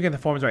 I'm just looking at the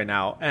forums right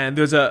now, and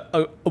there's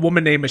a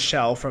woman named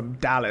Michelle from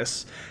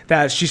Dallas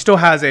that she still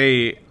has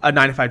a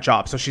 9-to-5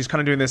 job, so she's kind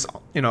of doing this,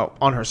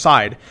 on her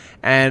side,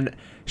 and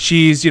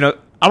she's, I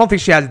don't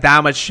think she has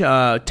that much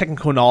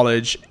technical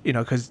knowledge,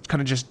 because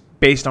kind of just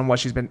based on what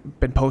she's been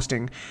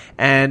posting,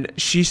 and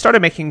she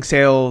started making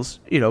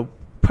sales,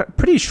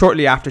 pretty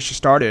shortly after she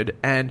started,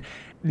 and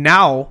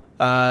now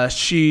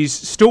she's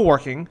still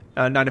working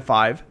 9 to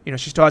 5.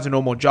 She still has a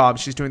normal job.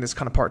 She's doing this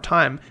kind of part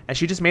time, and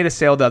she just made a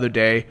sale the other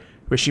day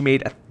where she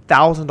made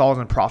 $1,000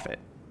 in profit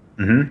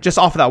just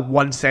off of that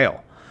one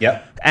sale.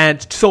 Yep.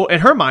 And so in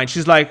her mind,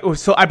 she's like, oh,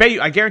 so I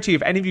guarantee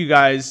if any of you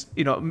guys,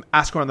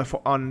 ask her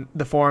on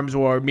the forums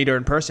or meet her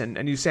in person,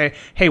 and you say,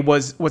 hey,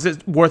 was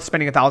it worth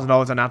spending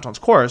 $1,000 on Anton's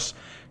course?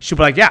 She'll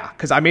be like, yeah,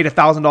 because I made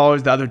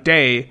 $1,000 the other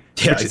day.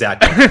 Yeah,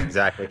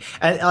 exactly.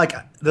 And like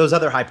those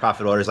other high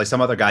profit orders, like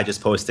some other guy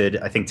just posted,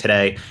 I think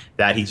today,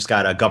 that he just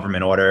got a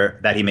government order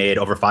that he made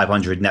over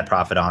 500 net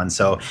profit on.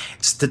 So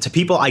to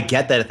people, I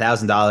get that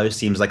 $1,000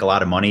 seems like a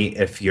lot of money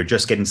if you're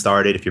just getting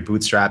started, if you're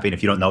bootstrapping,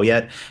 if you don't know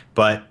yet.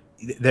 But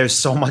there's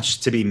so much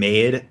to be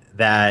made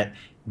that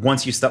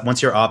once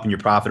you're up and you're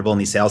profitable and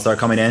these sales start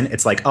coming in,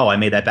 it's like, oh, I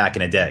made that back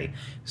in a day.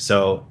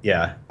 So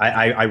yeah,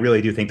 I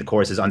really do think the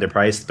course is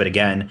underpriced. But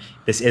again,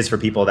 this is for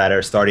people that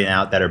are starting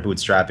out, that are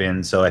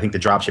bootstrapping. So I think the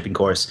dropshipping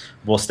course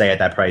will stay at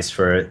that price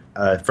for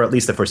at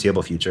least the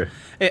foreseeable future.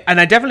 And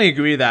I definitely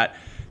agree that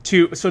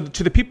to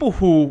the people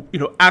who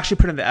actually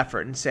put in the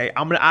effort and say,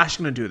 I'm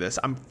actually gonna do this.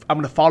 I'm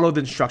gonna follow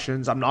the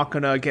instructions. I'm not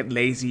gonna get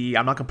lazy.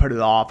 I'm not gonna put it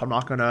off. I'm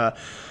not gonna,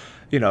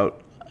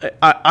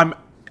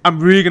 I'm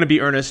really going to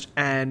be earnest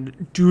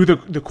and do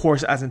the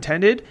course as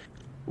intended.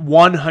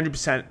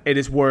 100%, it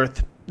is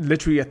worth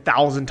literally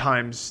 1,000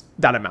 times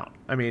that amount.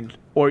 I mean,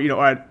 or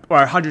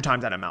 100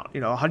 times that amount.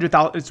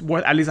 100,000. It's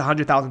worth at least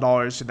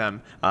 $100,000 to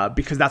them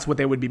because that's what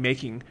they would be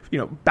making.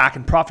 Back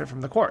in profit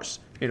from the course.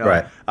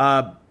 Right.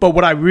 But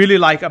what I really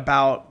like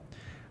about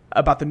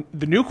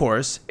the new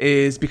course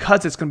is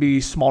because it's going to be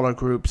smaller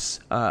groups.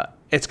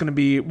 It's going to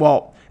be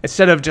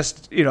instead of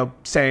just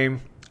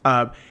saying.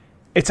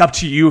 It's up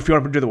to you if you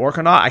want to do the work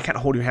or not. I can't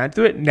hold your hand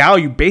through it. Now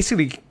you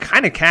basically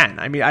kind of can.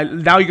 I mean,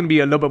 now you're going to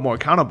be a little bit more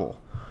accountable.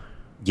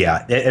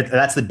 Yeah,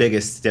 that's the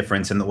biggest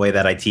difference in the way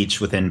that I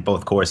teach within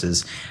both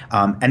courses.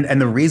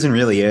 And the reason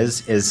really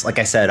is like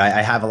I said,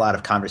 I have a lot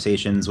of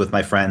conversations with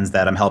my friends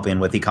that I'm helping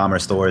with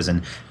e-commerce stores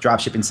and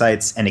dropshipping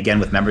sites, and again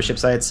with membership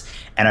sites.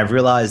 And I've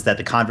realized that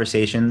the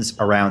conversations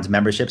around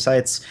membership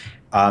sites,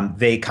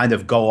 they kind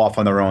of go off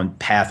on their own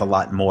path a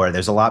lot more.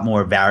 There's a lot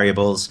more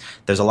variables.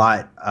 There's a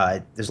lot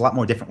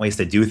more different ways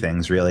to do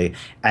things, really.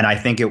 And I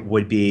think it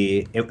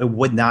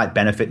would not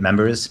benefit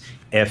members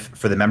if,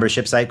 for the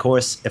membership site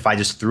course, if I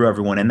just threw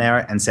everyone in there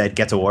and said,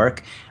 get to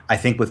work. I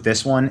think with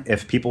this one,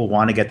 if people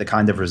want to get the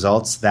kind of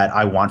results that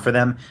I want for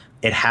them,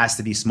 it has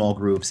to be small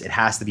groups. It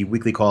has to be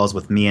weekly calls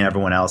with me and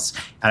everyone else.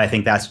 And I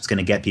think that's what's going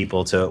to get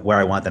people to where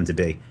I want them to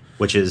be,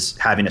 which is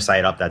having a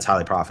site up that's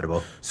highly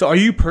profitable. So are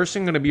you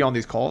personally going to be on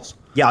these calls?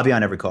 Yeah, I'll be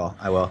on every call.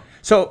 I will.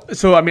 So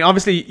I mean,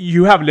 obviously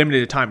you have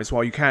limited time as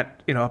well. You can't,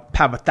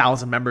 have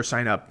 1,000 members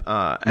sign up.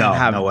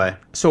 No way.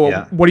 So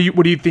yeah. What are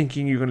you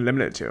thinking you're going to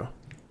limit it to?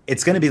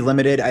 It's going to be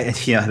limited.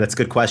 That's a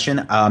good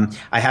question.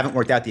 I haven't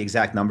worked out the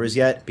exact numbers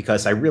yet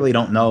because I really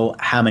don't know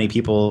how many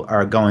people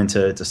are going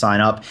to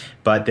sign up.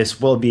 But this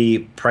will be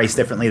priced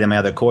differently than my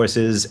other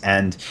courses,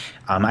 and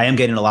I am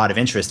getting a lot of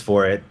interest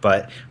for it.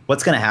 But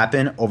what's going to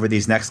happen over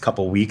these next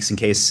couple weeks, in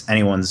case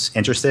anyone's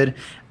interested,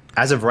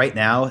 as of right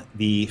now,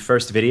 the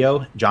first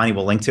video, Johnny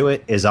will link to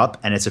it, is up,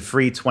 and it's a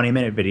free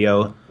 20-minute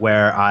video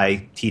where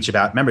I teach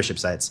about membership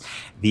sites.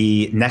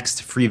 The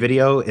next free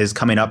video is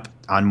coming up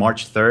on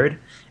March 3rd.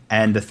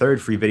 And the third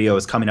free video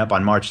is coming up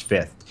on March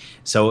 5th.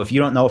 So if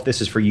you don't know if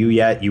this is for you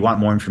yet, you want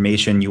more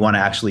information, you want to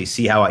actually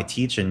see how I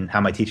teach and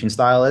how my teaching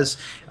style is,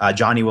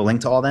 Johnny will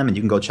link to all of them, and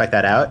you can go check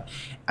that out.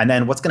 And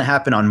then what's going to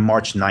happen on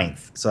March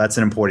 9th? So that's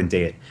an important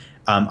date.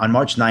 On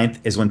March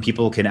 9th is when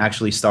people can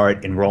actually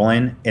start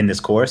enrolling in this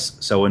course.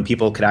 So when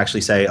people could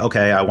actually say,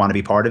 okay, I want to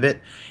be part of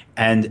it.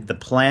 And the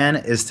plan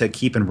is to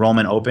keep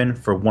enrollment open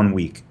for 1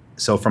 week.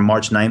 So from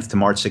March 9th to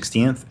March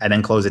 16th, and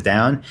then close it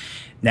down.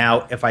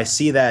 Now, if I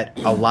see that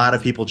a lot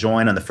of people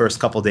join on the first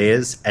couple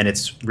days and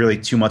it's really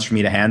too much for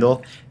me to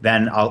handle,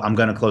 then I'm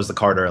going to close the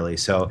card early.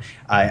 So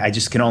I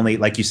just can only,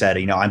 like you said,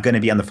 I'm going to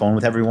be on the phone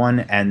with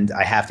everyone, and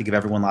I have to give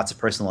everyone lots of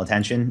personal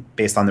attention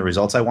based on the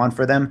results I want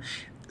for them.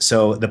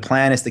 So the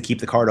plan is to keep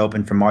the card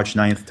open from March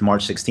 9th to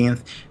March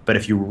 16th. But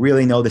if you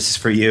really know this is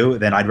for you,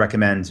 then I'd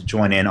recommend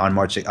join in on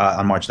March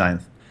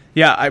 9th.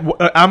 Yeah,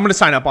 I'm going to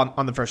sign up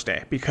on the first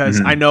day because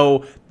I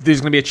know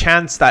there's going to be a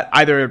chance that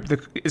either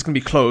it's going to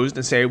be closed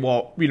and say,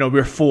 well,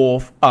 we're full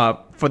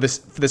for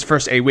this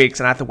first 8 weeks,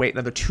 and I have to wait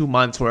another 2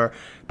 months or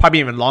probably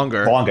even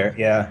longer.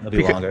 Yeah, it'll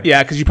be longer.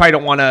 Yeah, because you probably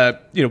don't want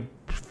to,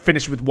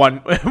 finish with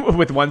one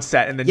with one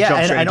set and then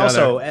jump straight into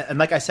also other. And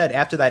like I said,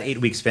 after that 8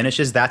 weeks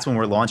finishes, that's when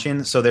we're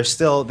launching. So there's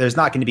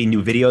not going to be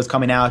new videos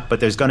coming out, but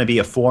there's going to be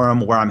a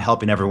forum where I'm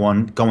helping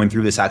everyone going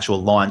through this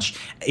actual launch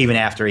even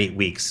after 8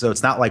 weeks. So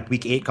it's not like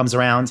week 8 comes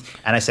around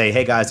and I say,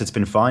 hey guys, it's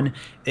been fun.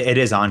 It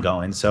is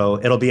ongoing. So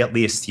it'll be at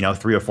least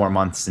 3 or 4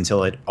 months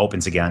until it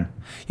opens again.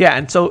 Yeah,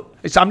 and so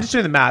I'm just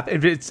doing the math.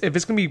 If it's going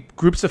to be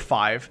groups of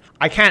 5,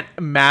 I can't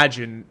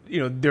imagine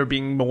there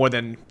being more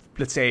than,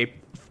 let's say,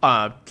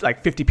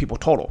 like 50 people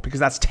total, because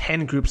that's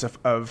 10 groups of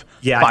 5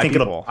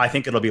 people. I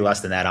think it'll be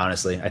less than that,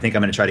 honestly. I think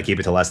I'm going to try to keep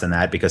it to less than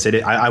that because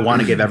I want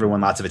to give everyone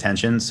lots of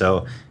attention.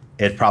 So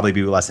it'd probably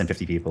be less than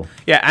 50 people.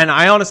 Yeah, and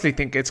I honestly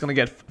think it's going to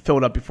get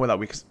filled up before that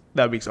week's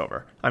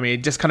over. I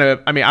mean, just kind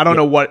of. I mean, I don't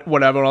know what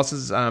everyone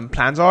else's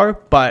plans are,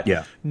 but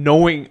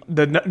knowing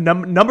the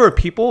number of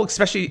people,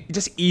 especially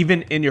just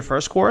even in your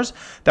first course,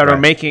 that are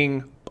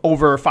making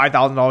over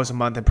 $5,000 a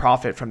month in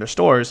profit from their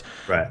stores,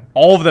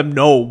 all of them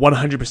know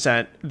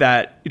 100%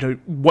 that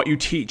what you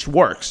teach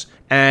works,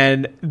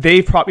 and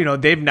they've probably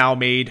they've now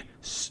made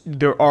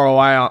their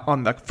ROI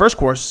on the first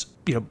course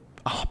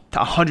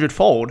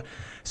 100-fold.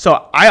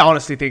 So I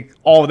honestly think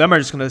all of them are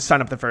just going to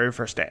sign up the very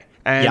first day.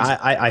 And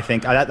I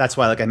think that's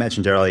why, like I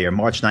mentioned earlier,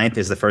 March 9th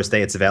is the first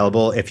day it's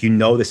available. If you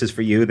know this is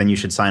for you, then you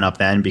should sign up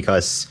then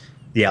because,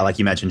 like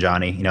you mentioned,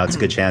 Johnny, it's a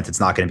good chance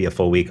it's not going to be a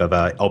full week of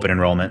open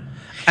enrollment.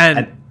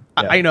 And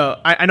I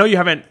know you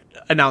haven't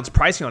announced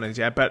pricing on it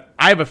yet, but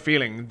I have a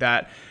feeling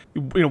that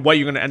what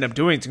you're going to end up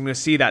doing is you're going to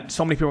see that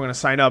so many people are going to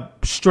sign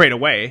up straight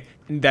away,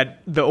 and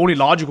that the only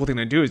logical thing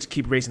to do is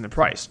keep raising the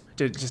price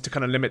just to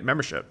kind of limit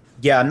membership.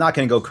 Yeah, I'm not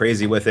going to go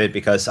crazy with it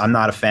because I'm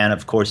not a fan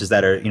of courses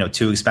that are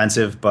too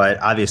expensive,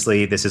 but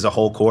obviously this is a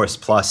whole course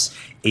plus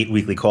 8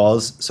 weekly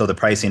calls, so the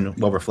pricing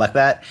will reflect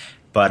that.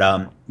 But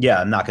I'm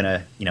not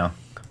going to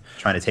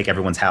trying to take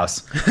everyone's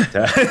house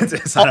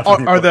to sign up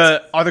for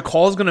are the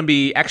calls going to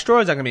be extra, or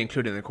is that going to be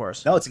included in the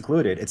course? No, it's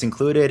included. It's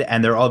included,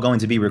 and they're all going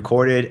to be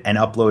recorded and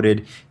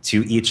uploaded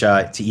to each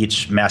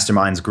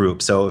mastermind's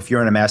group. So if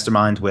you're in a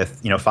mastermind with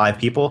 5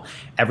 people,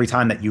 every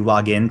time that you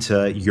log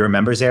into your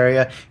members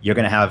area, you're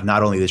going to have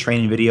not only the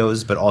training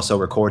videos but also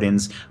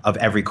recordings of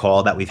every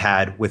call that we've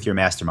had with your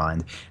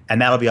mastermind,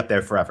 and that'll be up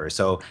there forever.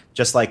 So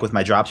just like with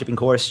my dropshipping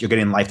course, you're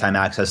getting lifetime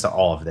access to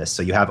all of this.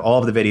 So you have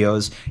all of the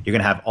videos, you're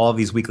going to have all of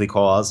these weekly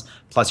calls.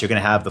 Plus, you're going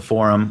to have the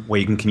forum where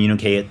you can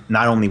communicate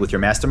not only with your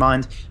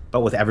mastermind, but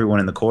with everyone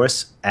in the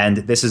course. And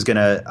this is going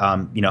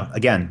to,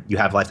 again, you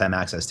have lifetime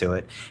access to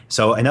it.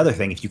 So another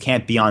thing, if you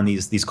can't be on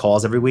these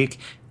calls every week,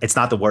 it's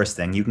not the worst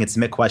thing. You can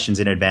submit questions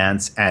in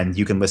advance, and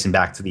you can listen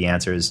back to the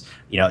answers,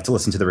 to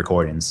listen to the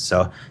recordings.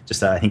 So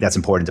just I think that's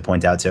important to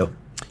point out too.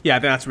 Yeah, I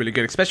think that's really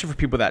good, especially for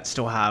people that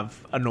still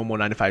have a normal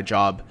 9-to-5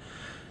 job.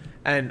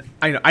 And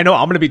I know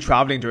I'm going to be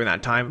traveling during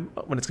that time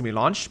when it's going to be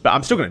launched, but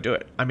I'm still going to do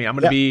it. I mean, I'm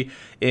going to be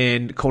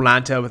in Koh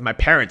Lanta with my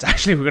parents.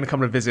 Actually, we're going to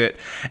come to visit.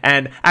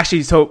 And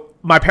actually, so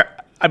I'm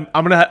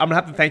going to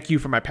have to thank you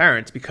for my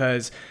parents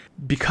because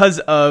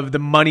of the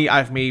money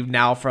I've made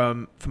now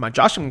from my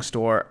dropshipping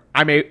store,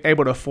 I'm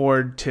able to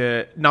afford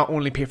to not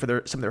only pay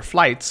for some of their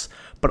flights,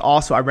 but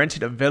also I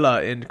rented a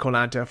villa in Koh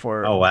Lanta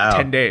for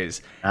 10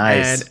 days.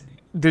 Nice. And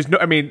there's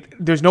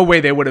no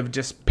way they would have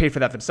just paid for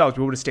that themselves.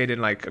 We would have stayed in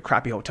like a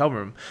crappy hotel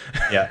room.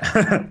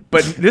 Yeah.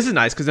 But this is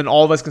nice because then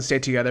all of us can stay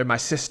together. My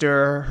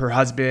sister, her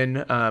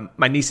husband,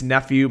 my niece and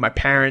nephew, my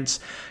parents,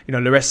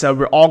 Larissa,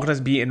 we're all going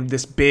to be in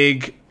this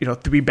big,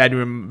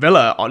 3-bedroom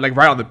villa like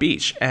right on the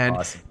beach. And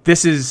awesome.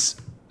 This is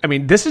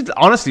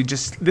honestly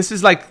this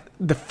is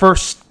the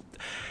first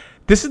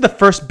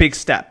big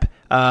step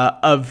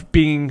of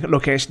being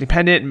location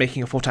independent and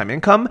making a full-time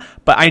income.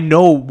 But I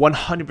know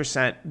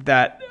 100%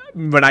 that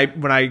when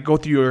I go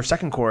through your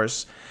second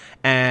course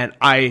and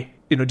I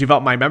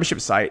develop my membership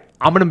site,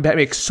 I'm going to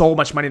make so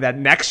much money that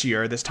next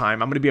year this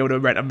time I'm going to be able to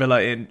rent a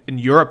villa in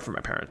Europe for my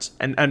parents,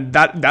 and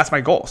that's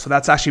my goal. So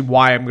that's actually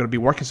why I'm going to be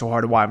working so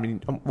hard and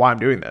why I'm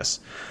doing this.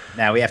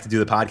 Now we have to do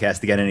the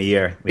podcast again in a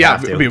year.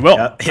 We will.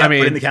 Yep. I mean,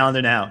 put it in the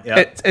calendar now.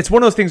 Yep. It's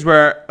one of those things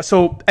where,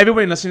 so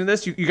everybody listening to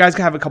this, you guys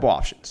can have a couple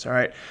options. All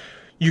right,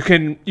 you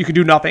can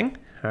do nothing.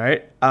 All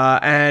right,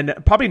 and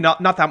probably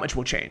not that much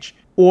will change.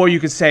 Or you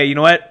could say, you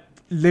know what,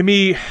 let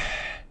me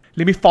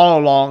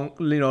follow along,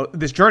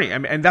 this journey. I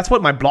mean, and that's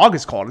what my blog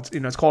is called.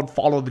 It's called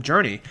Follow the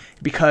Journey,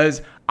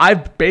 because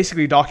I've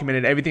basically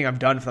documented everything I've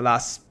done for the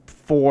last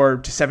 4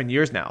 to 7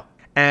 years now.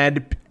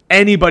 And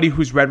anybody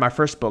who's read my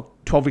first book,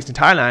 12 Weeks in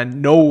Thailand,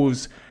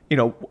 knows, you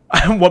know,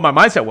 what my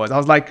mindset was. I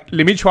was like,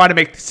 let me try to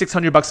make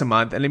 $600 a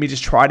month and let me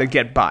just try to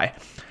get by.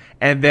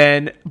 And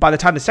then by the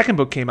time the second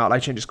book came out,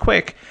 Life Changes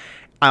Quick,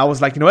 I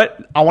was like, you know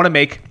what? I want to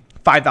make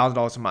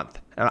 $5,000 a month.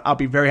 And I'll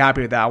be very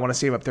happy with that. I want to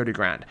save up 30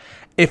 grand.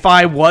 If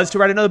I was to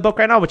write another book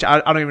right now, which I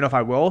don't even know if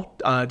I will,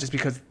 just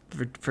because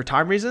for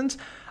time reasons,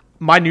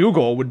 my new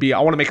goal would be I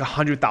want to make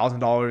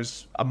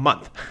 $100,000 a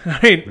month. I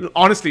mean,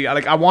 honestly,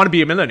 I want to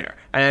be a millionaire.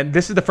 And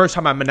this is the first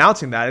time I'm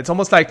announcing that. It's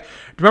almost like,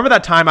 remember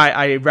that time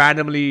I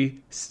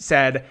randomly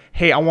said,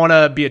 hey, I want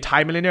to be a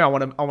Thai millionaire. I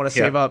want to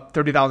save up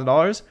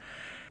 $30,000.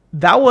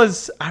 That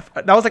was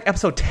like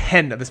episode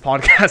 10 of this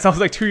podcast. That was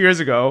like 2 years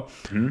ago.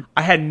 Mm-hmm.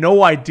 I had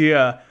no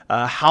idea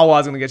how I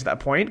was going to get to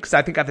that point, because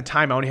I think at the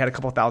time I only had a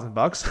couple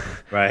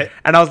 $1,000. Right.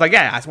 And I was like,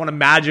 yeah, I just want to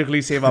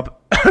magically save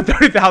up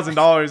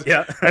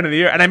 $30,000 end of the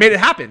year. And I made it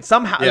happen.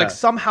 Somehow,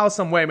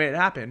 some way I made it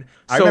happen.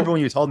 I remember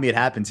when you told me it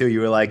happened too.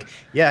 You were like,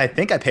 yeah, I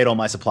think I paid all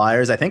my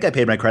suppliers. I think I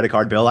paid my credit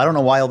card bill. I don't know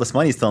why all this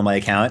money's still in my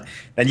account.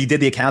 Then you did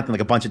the accounting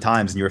like a bunch of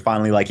times and you were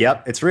finally like,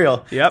 yep, it's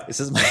real. Yep.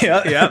 This is my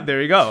Yep,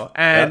 there you go.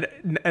 And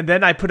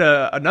then I put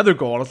another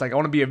goal. I was like, I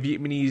want to be a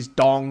Vietnamese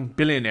dong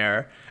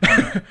billionaire,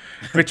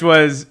 which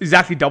was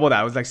exactly double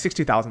that. It was like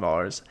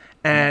 $60,000.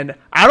 And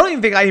I don't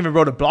even think I even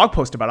wrote a blog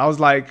post about it. I was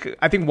like,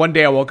 I think one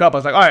day I woke up, I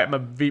was like, all right, I'm a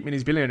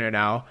Vietnamese billionaire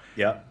now.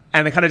 Yeah.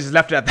 And I kind of just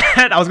left it at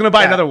that. I was going to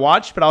buy another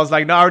watch, but I was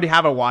like, no, I already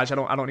have a watch. I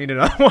don't need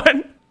another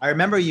one. I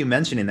remember you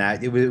mentioning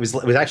that. It was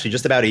actually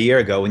just about a year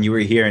ago when you were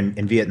here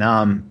in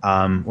Vietnam,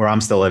 where I'm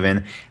still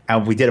living,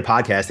 and we did a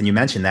podcast and you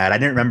mentioned that. I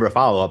didn't remember a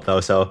follow-up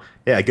though, so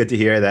yeah, good to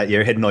hear that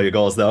you're hitting all your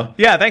goals though.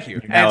 Yeah, thank you.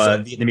 You're now a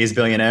Vietnamese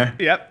billionaire.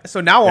 Yep. So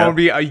now I want to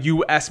be a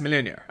US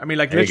millionaire. I mean,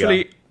 like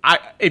literally,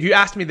 if you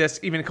asked me this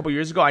even a couple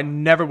years ago, I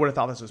never would have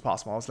thought this was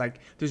possible. I was like,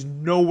 there's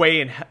no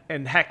way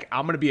in heck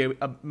I'm going to be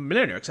a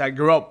millionaire, because I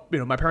grew up,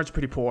 my parents are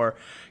pretty poor.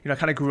 I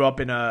kind of grew up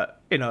in a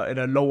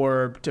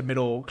lower to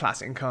middle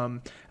class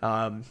income.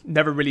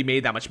 Never really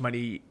made that much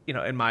money,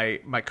 in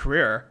my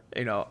career,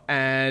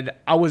 and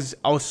I was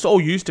so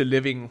used to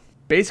living,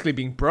 basically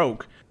being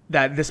broke,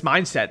 that this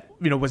mindset,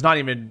 was not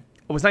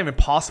even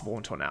possible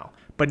until now.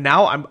 But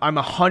now I'm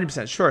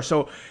 100% sure.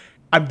 So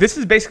this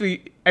is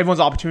basically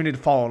everyone's opportunity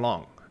to follow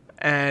along.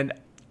 And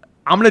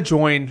I'm going to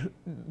join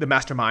the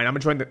mastermind. I'm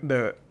going to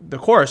join the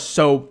course.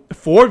 So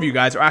 4 of you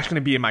guys are actually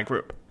going to be in my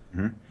group,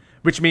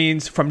 which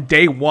means from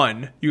day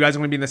one, you guys are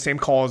going to be in the same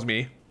call as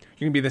me.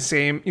 You're going to be the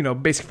same,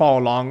 basic follow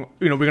along.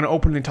 We're going to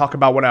openly talk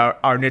about what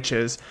our niche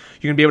is.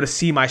 You're going to be able to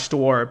see my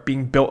store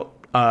being built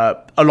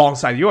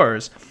alongside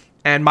yours.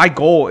 And my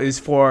goal is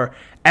for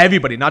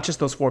everybody, not just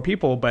those 4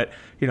 people, but,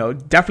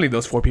 definitely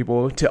those 4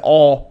 people to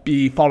all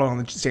be following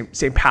on the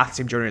same path,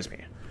 same journey as me.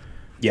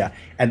 Yeah,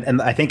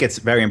 and I think it's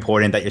very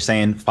important that you're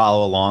saying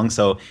follow along.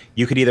 So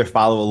you could either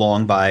follow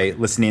along by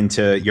listening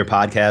to your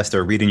podcast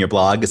or reading your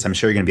blog, because I'm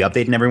sure you're going to be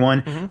updating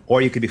everyone,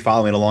 or you could be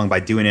following along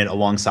by doing it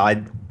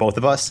alongside both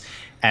of us.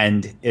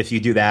 And if you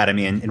do that, I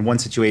mean, in one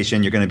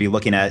situation, you're going to be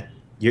looking at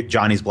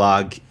Johnny's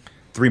blog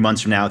 3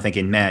 months from now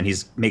thinking, man,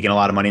 he's making a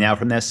lot of money now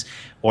from this.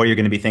 Or you're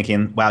going to be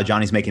thinking, wow,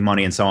 Johnny's making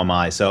money and so am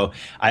I. So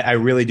I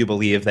really do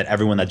believe that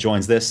everyone that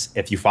joins this,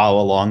 if you follow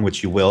along,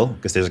 which you will,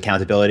 because there's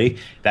accountability,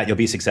 that you'll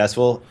be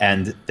successful,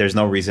 and there's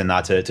no reason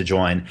not to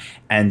join.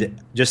 And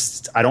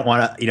just, I don't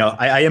want to,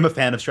 I am a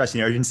fan of stress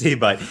and urgency,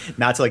 but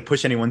not to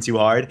push anyone too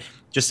hard.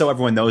 Just so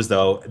everyone knows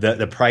though,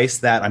 the price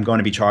that I'm going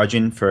to be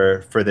charging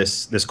for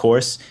this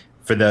course,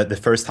 for the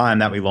first time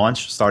that we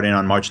launch, starting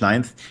on March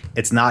 9th,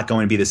 it's not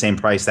going to be the same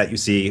price that you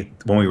see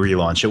when we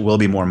relaunch. It will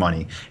be more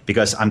money,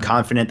 because I'm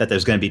confident that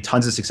there's going to be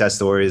tons of success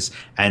stories,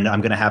 and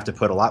I'm going to have to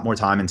put a lot more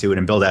time into it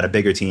and build out a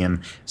bigger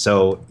team.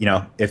 So,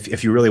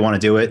 if you really want to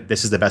do it,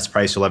 this is the best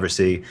price you'll ever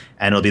see,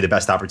 and it'll be the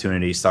best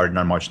opportunity starting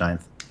on March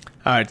 9th.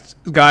 All right,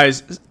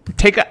 guys,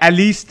 at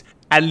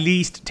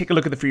least take a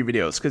look at the free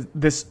videos, because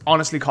this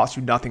honestly costs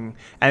you nothing.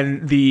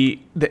 And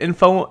the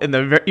info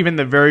in even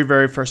the very,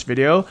 very first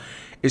video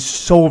is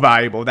so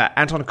valuable that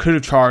Anton could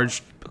have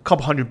charged a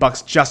couple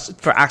 $100 just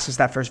for access to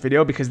that first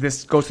video, because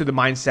this goes through the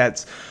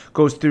mindsets,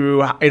 goes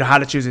through how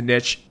to choose a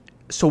niche.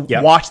 So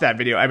watch that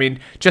video. I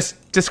mean,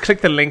 just click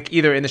the link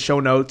either in the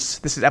show notes.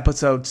 This is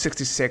episode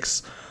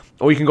 66,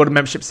 or you can go to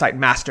membership site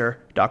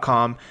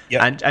master.com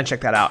and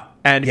check that out.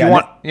 And if you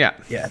want,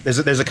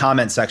 there's a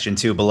comment section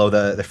too below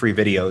the free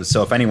videos.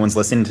 So if anyone's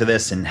listening to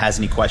this and has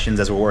any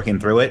questions as we're working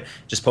through it,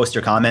 just post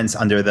your comments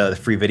under the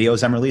free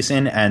videos I'm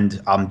releasing,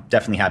 and I'm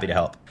definitely happy to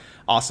help.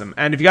 Awesome.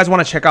 And if you guys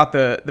want to check out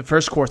the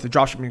first course, the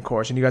dropshipping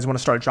course, and you guys want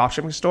to start a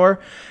dropshipping store,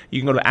 you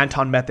can go to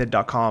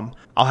antonmethod.com.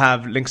 I'll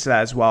have links to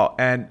that as well.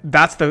 And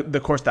that's the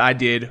course that I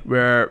did,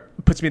 where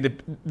it puts me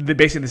in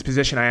basically this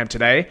position I am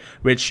today,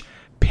 which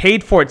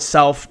paid for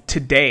itself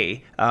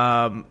today,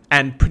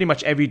 and pretty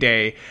much every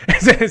day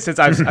since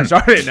I've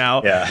started it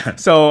now. Yeah.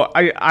 So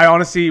I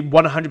honestly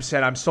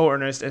 100%, I'm so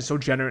earnest and so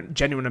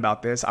genuine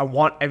about this. I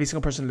want every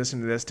single person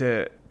listening to this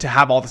to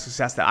have all the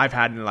success that I've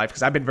had in life,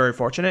 because I've been very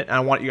fortunate, and I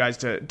want you guys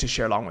to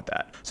share along with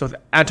that. So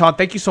Anton,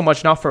 thank you so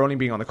much, not for only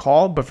being on the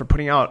call, but for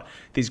putting out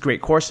these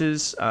great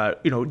courses,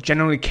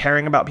 genuinely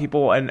caring about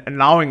people and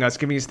allowing us,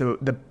 giving us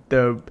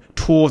the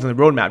tools and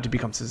the roadmap to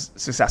become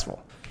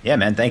successful. Yeah,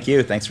 man. Thank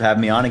you. Thanks for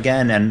having me on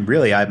again. And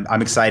really,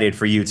 I'm excited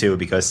for you too,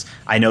 because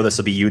I know this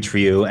will be huge for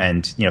you.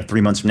 And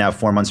 3 months from now,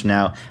 4 months from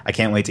now, I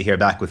can't wait to hear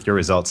back with your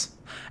results.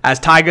 As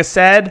Tyga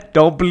said,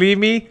 don't believe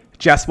me,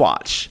 just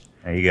watch.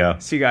 There you go.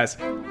 See you guys.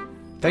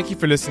 Thank you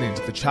for listening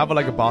to the Travel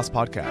Like a Boss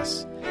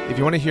podcast. If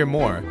you want to hear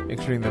more,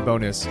 including the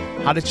bonus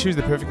How to Choose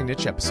the Perfect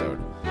Niche episode,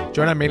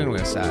 join our mailing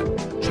list at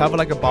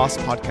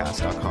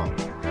travellikeabosspodcast.com.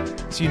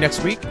 See you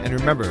next week, and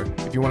remember,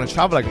 if you want to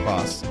travel like a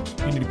boss,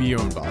 you need to be your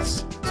own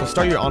boss. So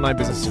start your online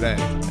business today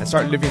and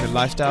start living the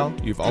lifestyle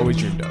you've always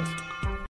dreamed of.